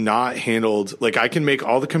not handled. I can make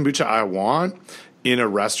all the kombucha I want in a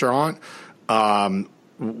restaurant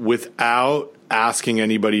without asking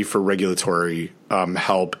anybody for regulatory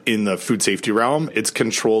help in the food safety realm. It's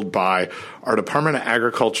controlled by our Department of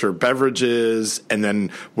Agriculture beverages. And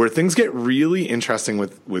then where things get really interesting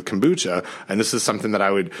with kombucha, and this is something that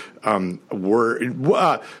I would something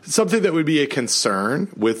that would be a concern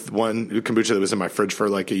with one kombucha that was in my fridge for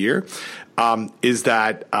a year, is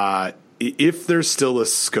that if there's still a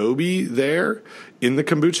SCOBY there in the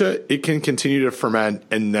kombucha, it can continue to ferment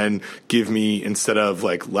and then give me, instead of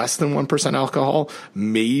less than 1% alcohol,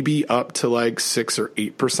 maybe up to 6 or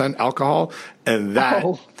 8% alcohol. And that,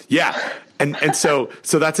 And so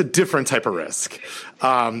that's a different type of risk,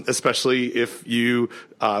 especially if you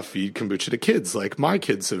feed kombucha to kids. My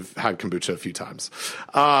kids have had kombucha a few times.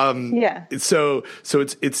 So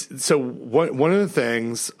one of the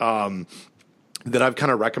things that I've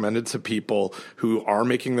kind of recommended to people who are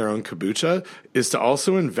making their own kombucha is to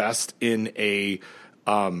also invest in it's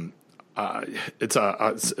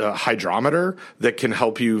a hydrometer that can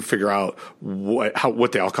help you figure out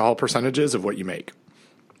what the alcohol percentage is of what you make.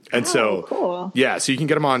 And cool. So you can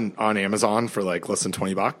get them on Amazon for less than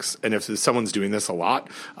 $20. And if someone's doing this a lot,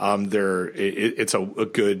 it's a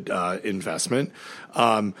good investment.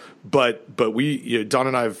 But we, Don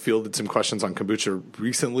and I have fielded some questions on kombucha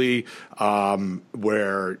recently,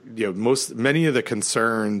 where many of the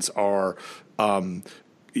concerns are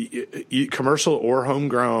commercial or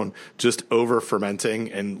homegrown, just over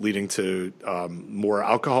fermenting and leading to more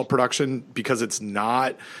alcohol production, because it's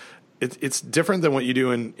not it's different than what you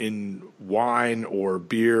do in wine or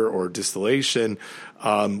beer or distillation,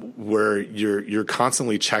 where you're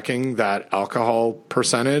constantly checking that alcohol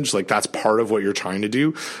percentage. Like that's part of what you're trying to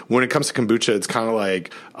do. When it comes to kombucha, it's kind of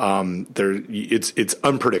like it's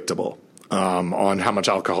unpredictable on how much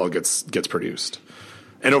alcohol gets produced,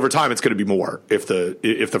 and over time it's going to be more if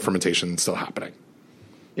the fermentation is still happening.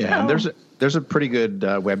 Yeah, and there's a pretty good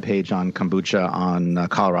webpage on kombucha on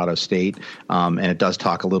Colorado State, and it does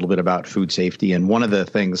talk a little bit about food safety. And one of the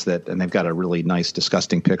things and they've got a really nice,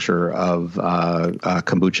 disgusting picture of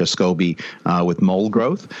kombucha SCOBY with mold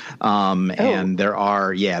growth. And there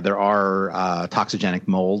are toxigenic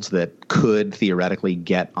molds that could theoretically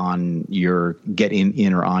get in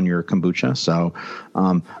or on your kombucha. So,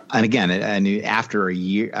 and again, after a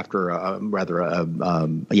year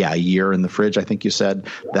in the fridge, I think you said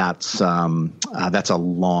that's a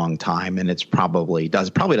long time, and it's probably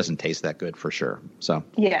doesn't taste that good for sure. So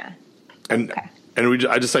yeah, and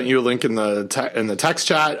I just sent you a link in the text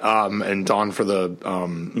chat, and Dawn for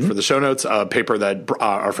the show notes, a paper that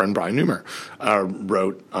our friend Brian Newmer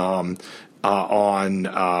wrote on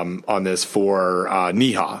this for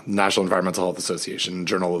NEHA, National Environmental Health Association,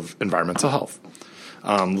 Journal of Environmental Health.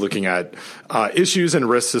 Looking at issues and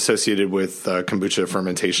risks associated with kombucha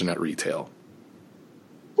fermentation at retail.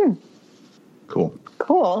 Cool.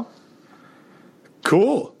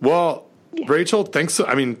 Well, yeah. Rachel, thanks so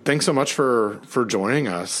much for joining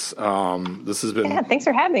us. This has been thanks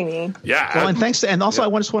for having me. Yeah. Well, and thanks, and also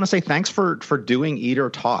I just want to say thanks for doing Eat or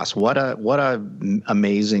Toss. What a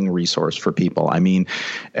amazing resource for people. I mean,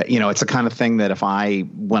 it's the kind of thing that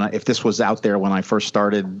if this was out there when I first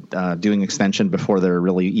started doing extension before there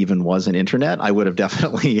really even was an internet, I would have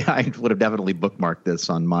definitely bookmarked this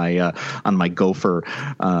on my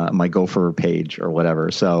Gopher page or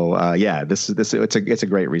whatever. So it's a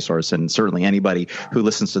great resource, and certainly anybody who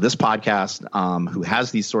listens to this podcast who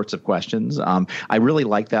has these sorts of questions, I really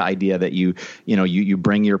like the idea that you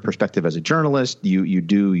bring your perspective as a journalist, you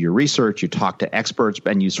do your research, you talk to experts,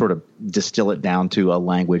 and you sort of distill it down to a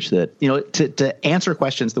language that to answer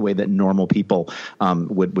questions the way that normal people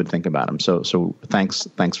would think about them. So thanks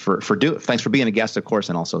for being a guest, of course,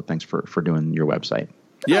 and also thanks for doing your website.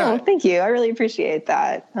 Yeah, thank you. I really appreciate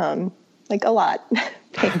that. A lot.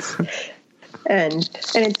 Thanks. And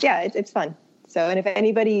it's fun. So, and if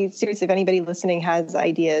anybody listening has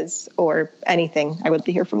ideas or anything, I would love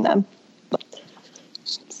to hear from them.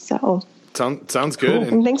 So sounds good.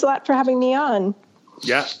 Cool. And thanks a lot for having me on.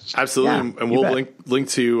 Yeah, absolutely. Yeah, and we'll link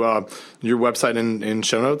to your website in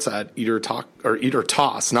show notes at Eat or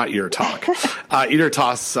Toss, not Eat or Talk,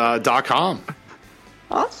 eatertoss.com.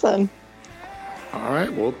 Awesome. All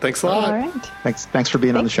right. Well, thanks a lot. All right. Thanks for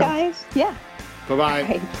being on the show. Guys. Yeah. Bye-bye.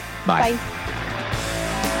 Right. Bye. Bye.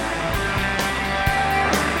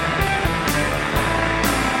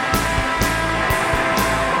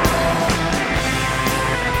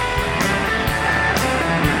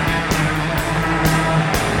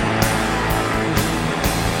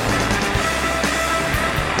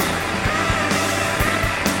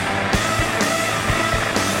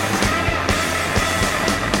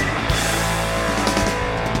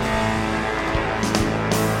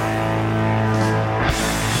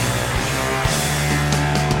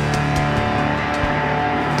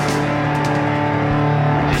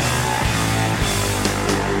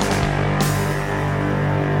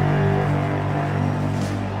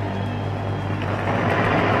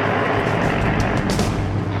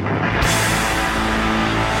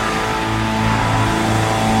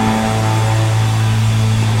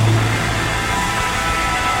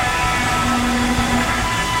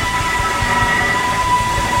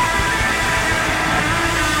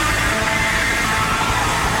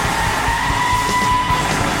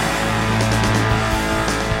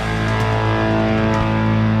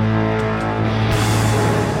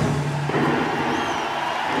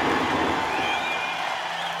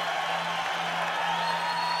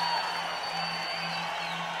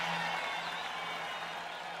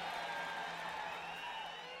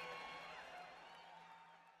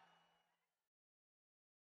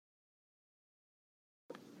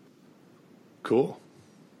 Cool.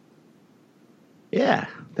 Yeah,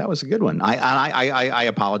 that was a good one. I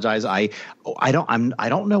apologize. I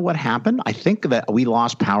don't know what happened. I think that we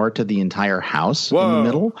lost power to the entire house in the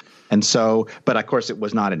middle. And so, but of course it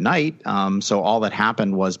was not at night. So all that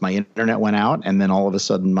happened was my internet went out, and then all of a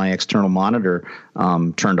sudden my external monitor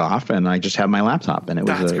turned off, and I just had my laptop, and it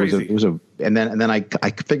was and then I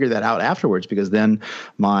figured that out afterwards, because then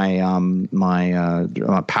my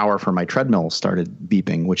power for my treadmill started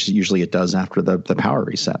beeping, which usually it does after the power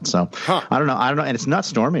reset. So I don't know, and it's not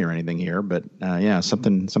stormy or anything here, but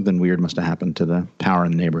something weird must have happened to the power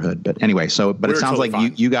in the neighborhood. But anyway, it sounds totally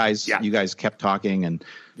like you guys kept talking, and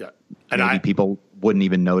maybe people wouldn't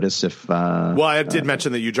even notice if. Well, I did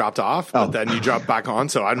mention that you dropped off, but then you dropped back on.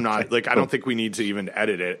 So I'm not I don't think we need to even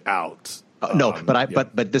edit it out. No,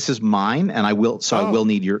 but this is mine, and I will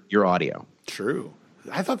need your audio. True.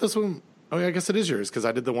 I thought this one. Oh, yeah, I guess it is yours, because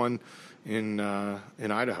I did the one in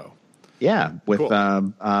Idaho. Yeah, with cool.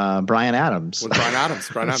 Brian Adams. With Brian Adams.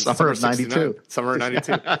 Summer of '92. Summer of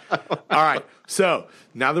 '92. All right. So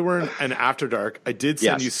now that we're in After Dark, I did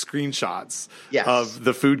send you screenshots of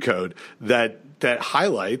the food code that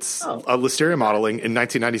highlights Listeria modeling in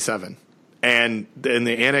 1997, and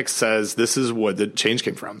the annex says this is what the change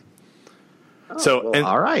came from.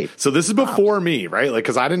 All right. So this is before me, right? Like,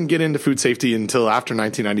 because I didn't get into food safety until after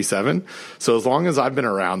 1997. So as long as I've been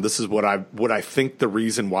around, this is what I think the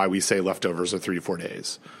reason why we say leftovers are 3 to 4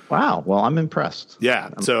 days. Wow. Well, I'm impressed. Yeah.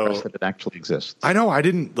 I'm impressed that it actually exists. I know. I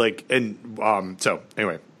didn't so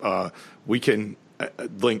anyway, we can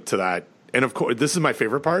link to that. And of course, this is my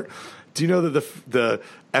favorite part. Do you know that the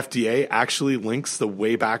FDA actually links the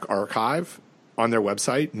Wayback Archive on their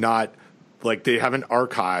website? Not like they haven't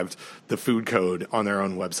archived the food code on their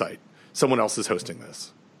own website. Someone else is hosting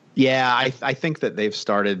this. Yeah, I think that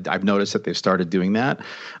I've noticed that they've started doing that.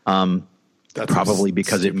 That's probably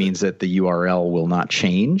because it means that the URL will not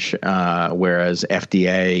change. Whereas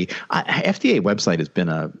FDA website has been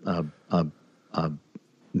a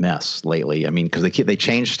mess lately. I mean, because they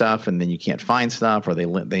change stuff and then you can't find stuff, or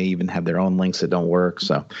they even have their own links that don't work.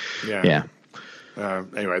 So yeah.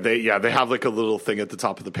 Anyway, they have like a little thing at the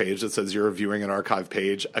top of the page that says you're viewing an archive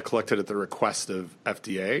page collected at the request of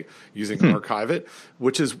FDA using Archive It,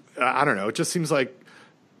 which is, I don't know. It just seems like,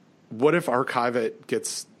 what if Archive It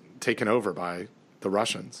gets taken over by the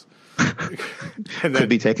Russians? And then,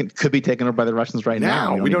 could be taken over by the Russians right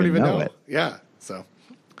now. We don't even know it. Yeah. So,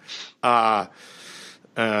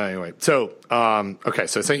 anyway, so, okay.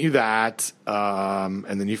 So I sent you that, and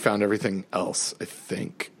then you found everything else, I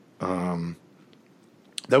think.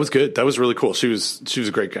 That was good. That was really cool. She was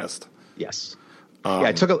a great guest. Yes.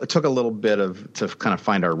 It took a little bit to kind of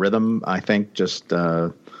find our rhythm, I think, just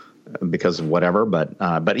because of whatever.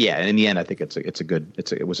 But yeah, in the end, I think it was a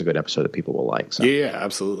good episode that people will like. So. Yeah,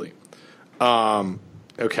 absolutely.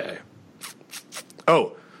 Okay.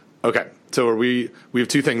 Oh, okay. So we have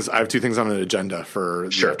 2 things. I have 2 things on an agenda for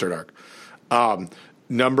the After Dark.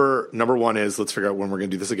 Number one is, let's figure out when we're going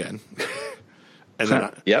to do this again. And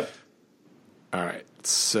then yep. All right.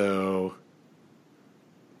 So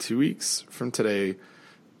 2 weeks from today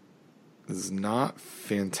is not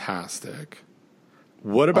fantastic.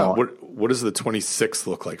 What about what does the 26th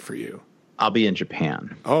look like for you? I'll be in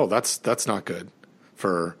Japan. Oh, that's not good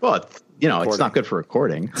for. Well, it's not good for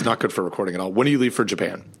recording. It's not good for recording at all. When do you leave for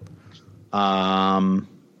Japan? The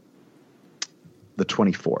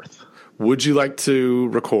 24th. Would you like to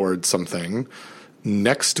record something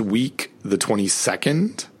next week, the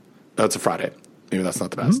 22nd? That's a Friday. Maybe that's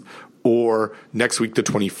not the best. Mm-hmm. Or next week, the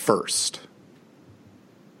 21st.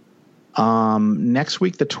 Next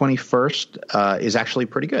week, the 21st, is actually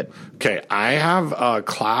pretty good. Okay. I have a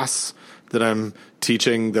class that I'm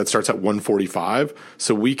teaching that starts at 1:45.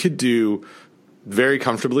 So we could do very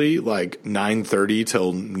comfortably like 9:30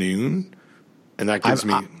 till noon. And that gives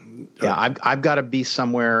me. I've got to be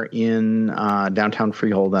somewhere in downtown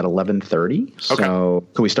Freehold at 11:30. So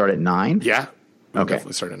can we start at 9? Yeah. We'll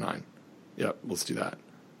definitely start at 9. Yep, let's do that.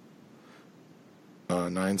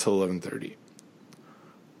 9 till 11:30.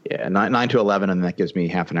 Yeah, 9 to 11, and that gives me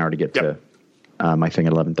half an hour to get to my thing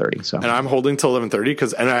at 11:30. So, and I'm holding till 11:30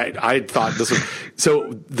 because, and I thought this was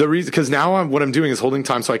so the reason because now what I'm doing is holding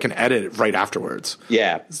time so I can edit it right afterwards.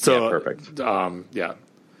 Yeah. So perfect. Yeah.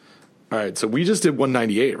 All right. So we just did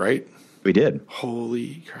 198, right? We did.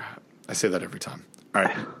 Holy crap! I say that every time. All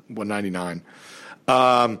right, 199.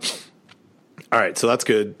 All right, so that's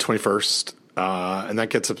good. 21st, and that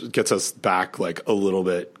gets us back like a little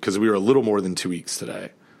bit because we were a little more than 2 weeks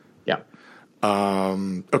today. Yeah.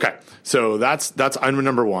 Okay, so that's item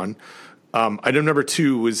number 1. Item number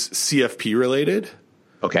 2 was CFP related.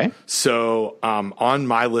 Okay. So on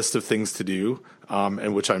my list of things to do,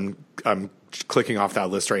 and which I'm clicking off that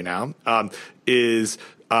list right now, is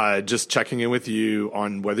just checking in with you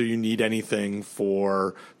on whether you need anything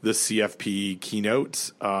for the CFP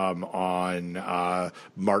keynote on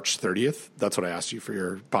March 30th. That's what I asked you for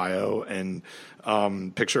your bio and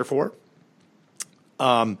picture for.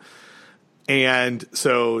 And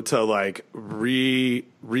so to like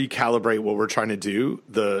recalibrate what we're trying to do,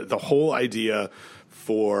 the whole idea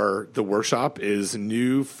for the workshop is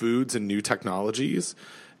new foods and new technologies.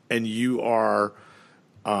 And you are,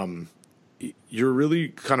 you're really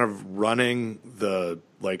kind of running the,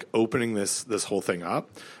 like opening this whole thing up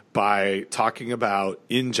by talking about,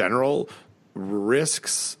 in general,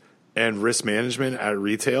 risks and risk management at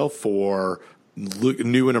retail for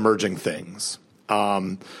new and emerging things.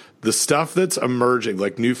 The stuff that's emerging,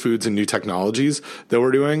 like new foods and new technologies that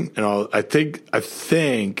we're doing, and I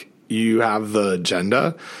think you have the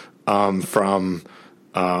agenda from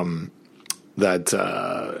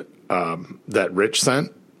that Rich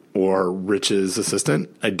sent, or Rich's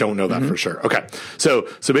assistant. I don't know that for sure. Okay, so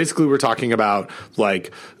basically we're talking about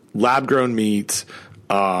like lab grown meat,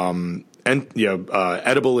 and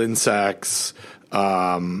edible insects,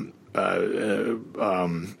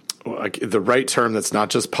 like the right term that's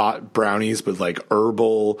not just pot brownies, but like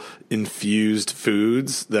herbal infused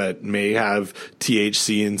foods that may have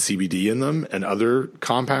THC and CBD in them and other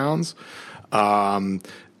compounds.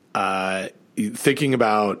 Thinking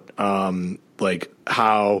about like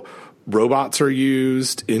how robots are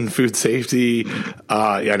used in food safety.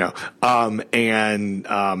 And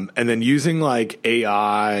then using like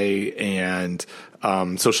AI and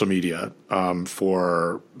social media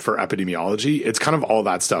for epidemiology. It's kind of all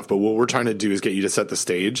that stuff. But what we're trying to do is get you to set the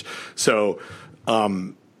stage. So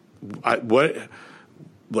I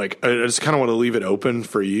just kind of want to leave it open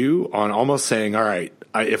for you on almost saying, all right,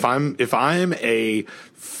 if I'm a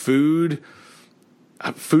food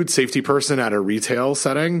safety person at a retail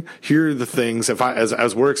setting, here are the things,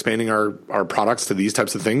 as we're expanding our products to these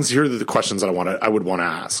types of things, here are the questions that I would want to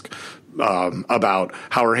ask about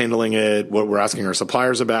how we're handling it, what we're asking our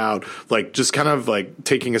suppliers about, like just kind of like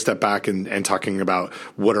taking a step back and talking about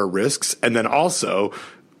what are risks. And then also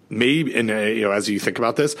maybe, as you think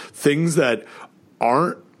about this, things that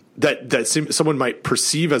aren't, that someone might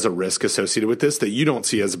perceive as a risk associated with this that you don't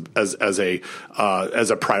see as a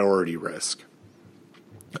priority risk.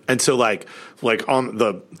 And so like on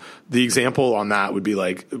the example on that would be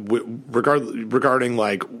like regarding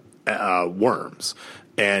like worms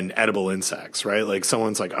and edible insects, right? Like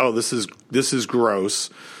someone's like, oh, this is gross.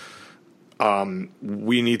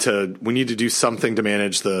 We need to do something to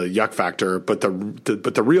manage the yuck factor, but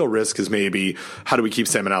the real risk is maybe how do we keep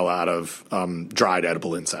salmonella out of dried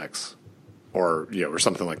edible insects, or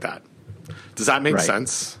something like that. Does that make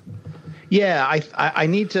sense? Yeah, I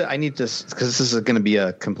need to because this is going to be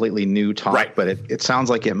a completely new talk, right. But it sounds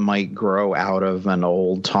like it might grow out of an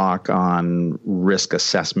old talk on risk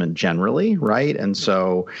assessment generally, right? And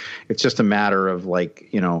so it's just a matter of like,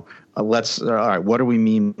 all right, what do we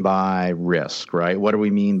mean by risk, right? What do we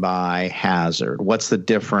mean by hazard? What's the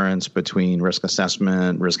difference between risk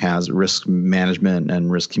assessment, risk management, and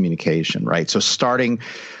risk communication, right? So starting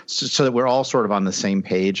so that we're all sort of on the same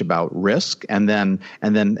page about risk, and then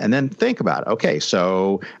think about it. Okay,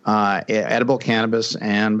 so edible cannabis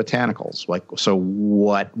and botanicals, like, so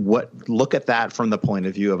what look at that from the point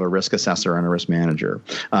of view of a risk assessor and a risk manager.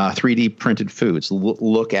 3D printed foods,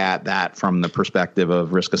 look at that from the perspective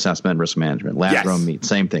of risk assessment, risk management. Lab grown meat,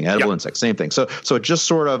 same thing. Edible insects, same thing. So it just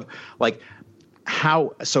sort of like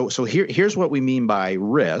how. So here's what we mean by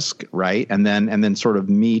risk, right? And then sort of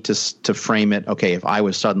me to frame it. Okay, if I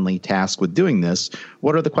was suddenly tasked with doing this,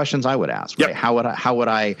 what are the questions I would ask? Right? How would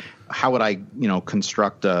I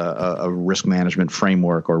construct a risk management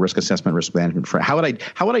framework or risk assessment, risk management framework?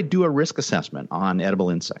 How would I do a risk assessment on edible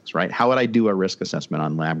insects, right? How would I do a risk assessment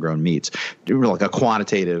on lab grown meats? Do like a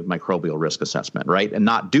quantitative microbial risk assessment, right? And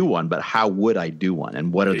not do one, but how would I do one?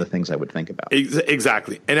 And what are the things I would think about?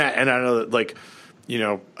 Exactly. And I know that, like,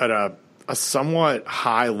 at a somewhat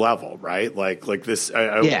high level, right? Like this.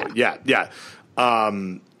 And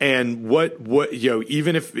what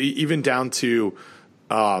even down to,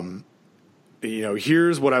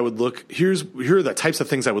 here's what I would look. Here are the types of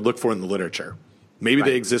things I would look for in the literature. Maybe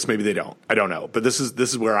they exist, maybe they don't. I don't know, but this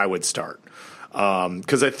is where I would start,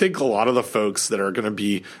 because I think a lot of the folks that are going to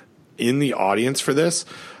be in the audience for this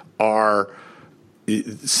are.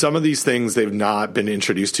 Some of these things they've not been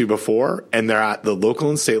introduced to before, and they're at the local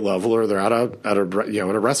and state level, or they're at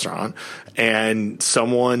a restaurant, and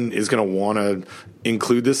someone is going to want to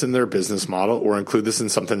include this in their business model or include this in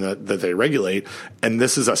something that they regulate. And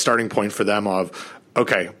this is a starting point for them of,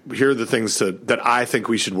 okay, here are the things that I think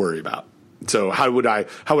we should worry about. So how would I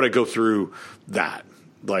go through that,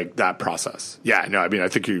 like that process? Yeah, no, I mean, I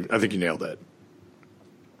think you nailed it.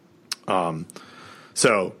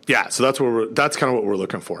 So that's kind of what we're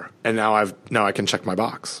looking for. And now I can check my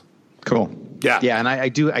box. Cool. Yeah. And I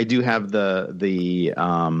do have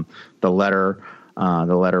the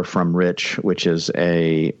letter from Rich, which is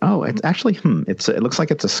it's actually, it looks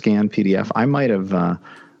like it's a scanned PDF. I might have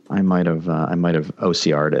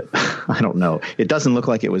OCR'd it. I don't know. It doesn't look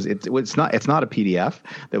like it's not a PDF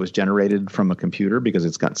that was generated from a computer because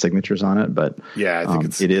it's got signatures on it. But yeah, I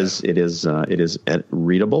think it is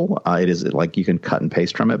readable. It is like you can cut and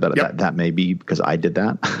paste from it, but that may be because I did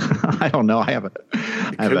that. I don't know. I have a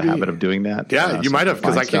habit of doing that. Yeah, you might have,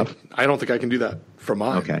 because I don't think I can do that from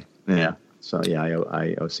mine. Okay. Yeah. So yeah,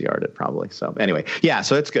 I OCR'd it probably. So anyway, yeah.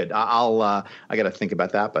 So it's good. I got to think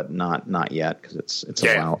about that, but not yet because it's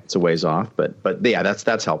a while. It's a ways off. But yeah,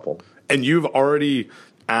 that's helpful. And you've already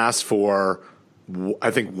asked for,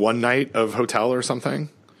 I think, one night of hotel or something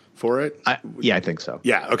for it. I think so.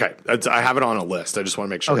 Yeah. Okay. I have it on a list. I just want to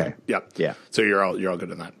make sure. Okay. Yep. Yeah. So you're all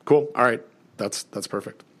good in that. Cool. All right. That's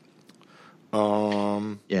perfect.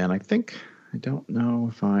 Yeah, and I don't know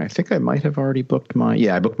if I think I might have already booked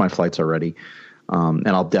I booked my flights already. And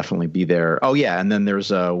I'll definitely be there. Oh yeah. And then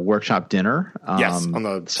there's a workshop dinner. Yes. On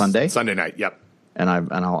the Sunday night. Yep. And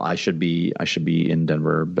I should be in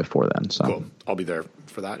Denver before then. So cool. I'll be there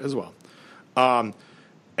for that as well.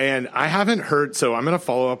 And I haven't heard, so I'm going to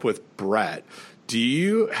follow up with Brett.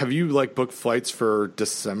 Have you like booked flights for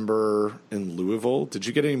December in Louisville? Did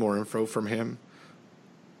you get any more info from him?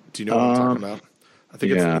 Do you know what I'm talking about? I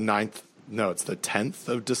think it's the 9th. No, it's the 10th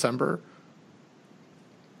of December.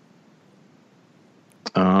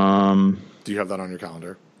 Do you have that on your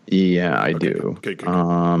calendar? Yeah, I do. Good.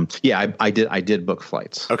 Yeah, I did book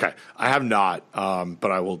flights. Okay. I have not,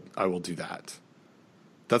 but I will do that.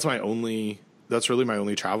 That's really my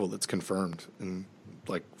only travel that's confirmed in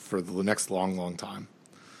like for the next long time.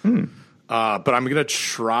 But I'm going to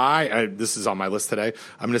try, this is on my list today.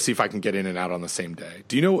 I'm going to see if I can get in and out on the same day.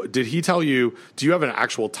 Did he tell you, do you have an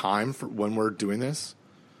actual time for when we're doing this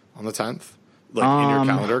on the 10th? Like in your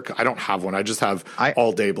calendar? I don't have one. I just have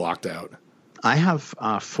all day blocked out. I have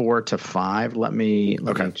 4 to 5. Let me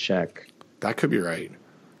check. That could be right.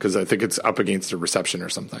 Because I think it's up against a reception or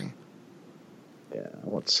something. Yeah,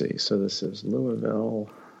 let's see. So this is Louisville.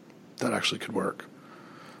 That actually could work.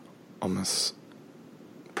 I'll miss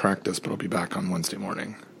practice, but I'll be back on Wednesday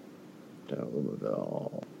morning.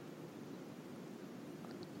 Louisville.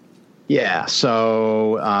 Yeah,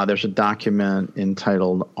 so there's a document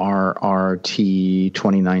entitled RRT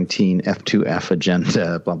 2019 F2F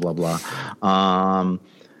Agenda, blah, blah, blah.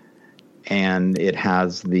 And it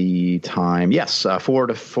has the time, 4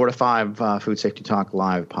 to 5 Food Safety Talk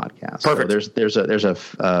live podcast. Perfect. So there's a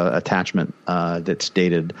attachment that's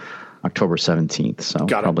dated October 17th. So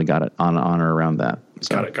probably got it on or around that.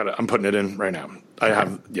 So. Got it. I'm putting it in right now. I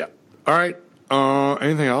have. All right.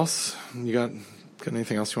 Anything else? You got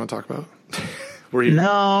anything else you want to talk about?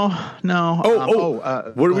 No.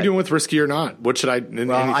 What are we doing with Risky or Not? What should I?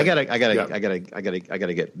 I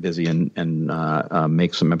gotta get busy and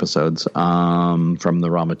make some episodes from the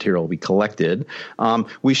raw material we collected.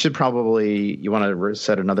 We should probably. You want to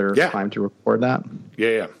set another time to record that?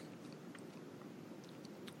 Yeah.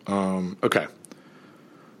 Okay.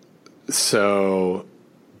 So,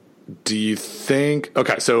 do you think?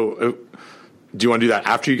 Okay, so do you want to do that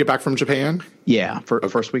after you get back from Japan? Yeah,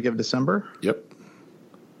 first week of December. Yep.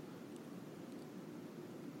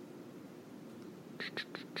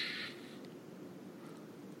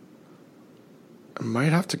 I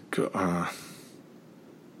might have to go. All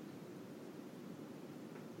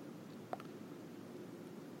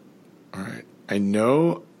right. I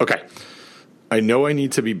know. Okay. I know I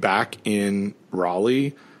need to be back in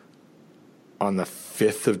Raleigh on the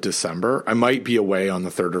 5th of December. I might be away on the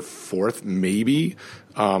 3rd or 4th, maybe,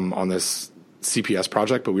 on this CPS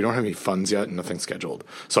project, but we don't have any funds yet and nothing scheduled.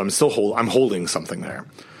 So I'm holding something there.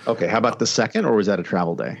 Okay. How about the 2nd, or was that a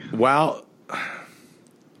travel day? Well,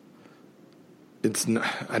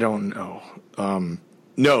 I don't know.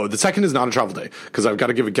 No, the 2nd is not a travel day because I've got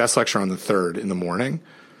to give a guest lecture on the 3rd in the morning.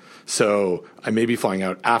 So I may be flying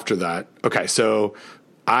out after that. Okay, so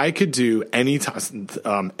I could do any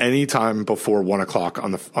time before 1 o'clock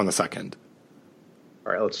on the 2nd.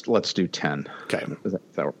 All right, let's do 10. Okay,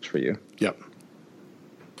 if that works for you. Yep.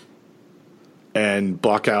 And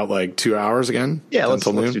block out like 2 hours again. Yeah, let's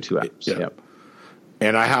do 2 hours. Yep.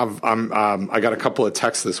 And I have I got a couple of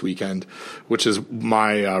texts this weekend, which is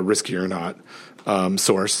my Risky or Not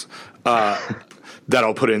source that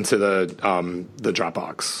I'll put into the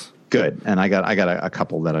Dropbox. Good, and I got a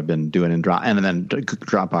couple that I've been doing in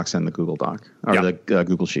Dropbox and the Google Doc or the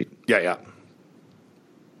Google Sheet. Yeah.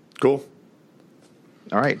 Cool.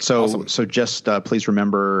 All right, so awesome. So just please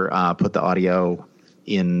remember put the audio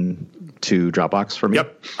into Dropbox for me?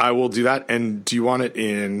 Yep, I will do that. And do you want it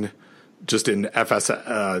in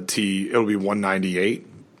FST? It'll be 198.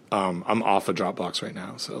 I'm off of Dropbox right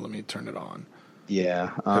now, so let me turn it on.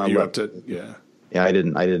 Yeah. Have you up to? Yeah. Yeah, I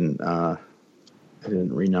didn't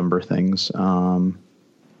renumber things. All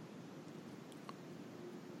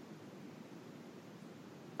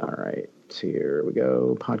right, here we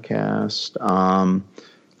go. Podcast.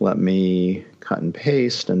 Let me cut and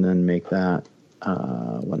paste and then make that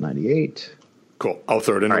 198. Cool. I'll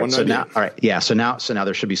throw it in 198. So now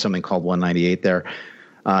there should be something called 198 there.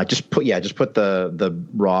 Just put the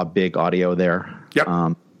raw big audio there. Yep.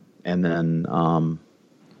 And then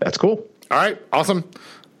that's cool. All right. Awesome.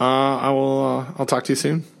 I'll talk to you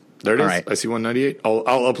soon. There it is. Right. I see 198.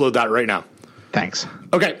 I'll upload that right now. Thanks.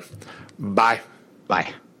 Okay. Bye.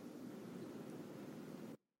 Bye.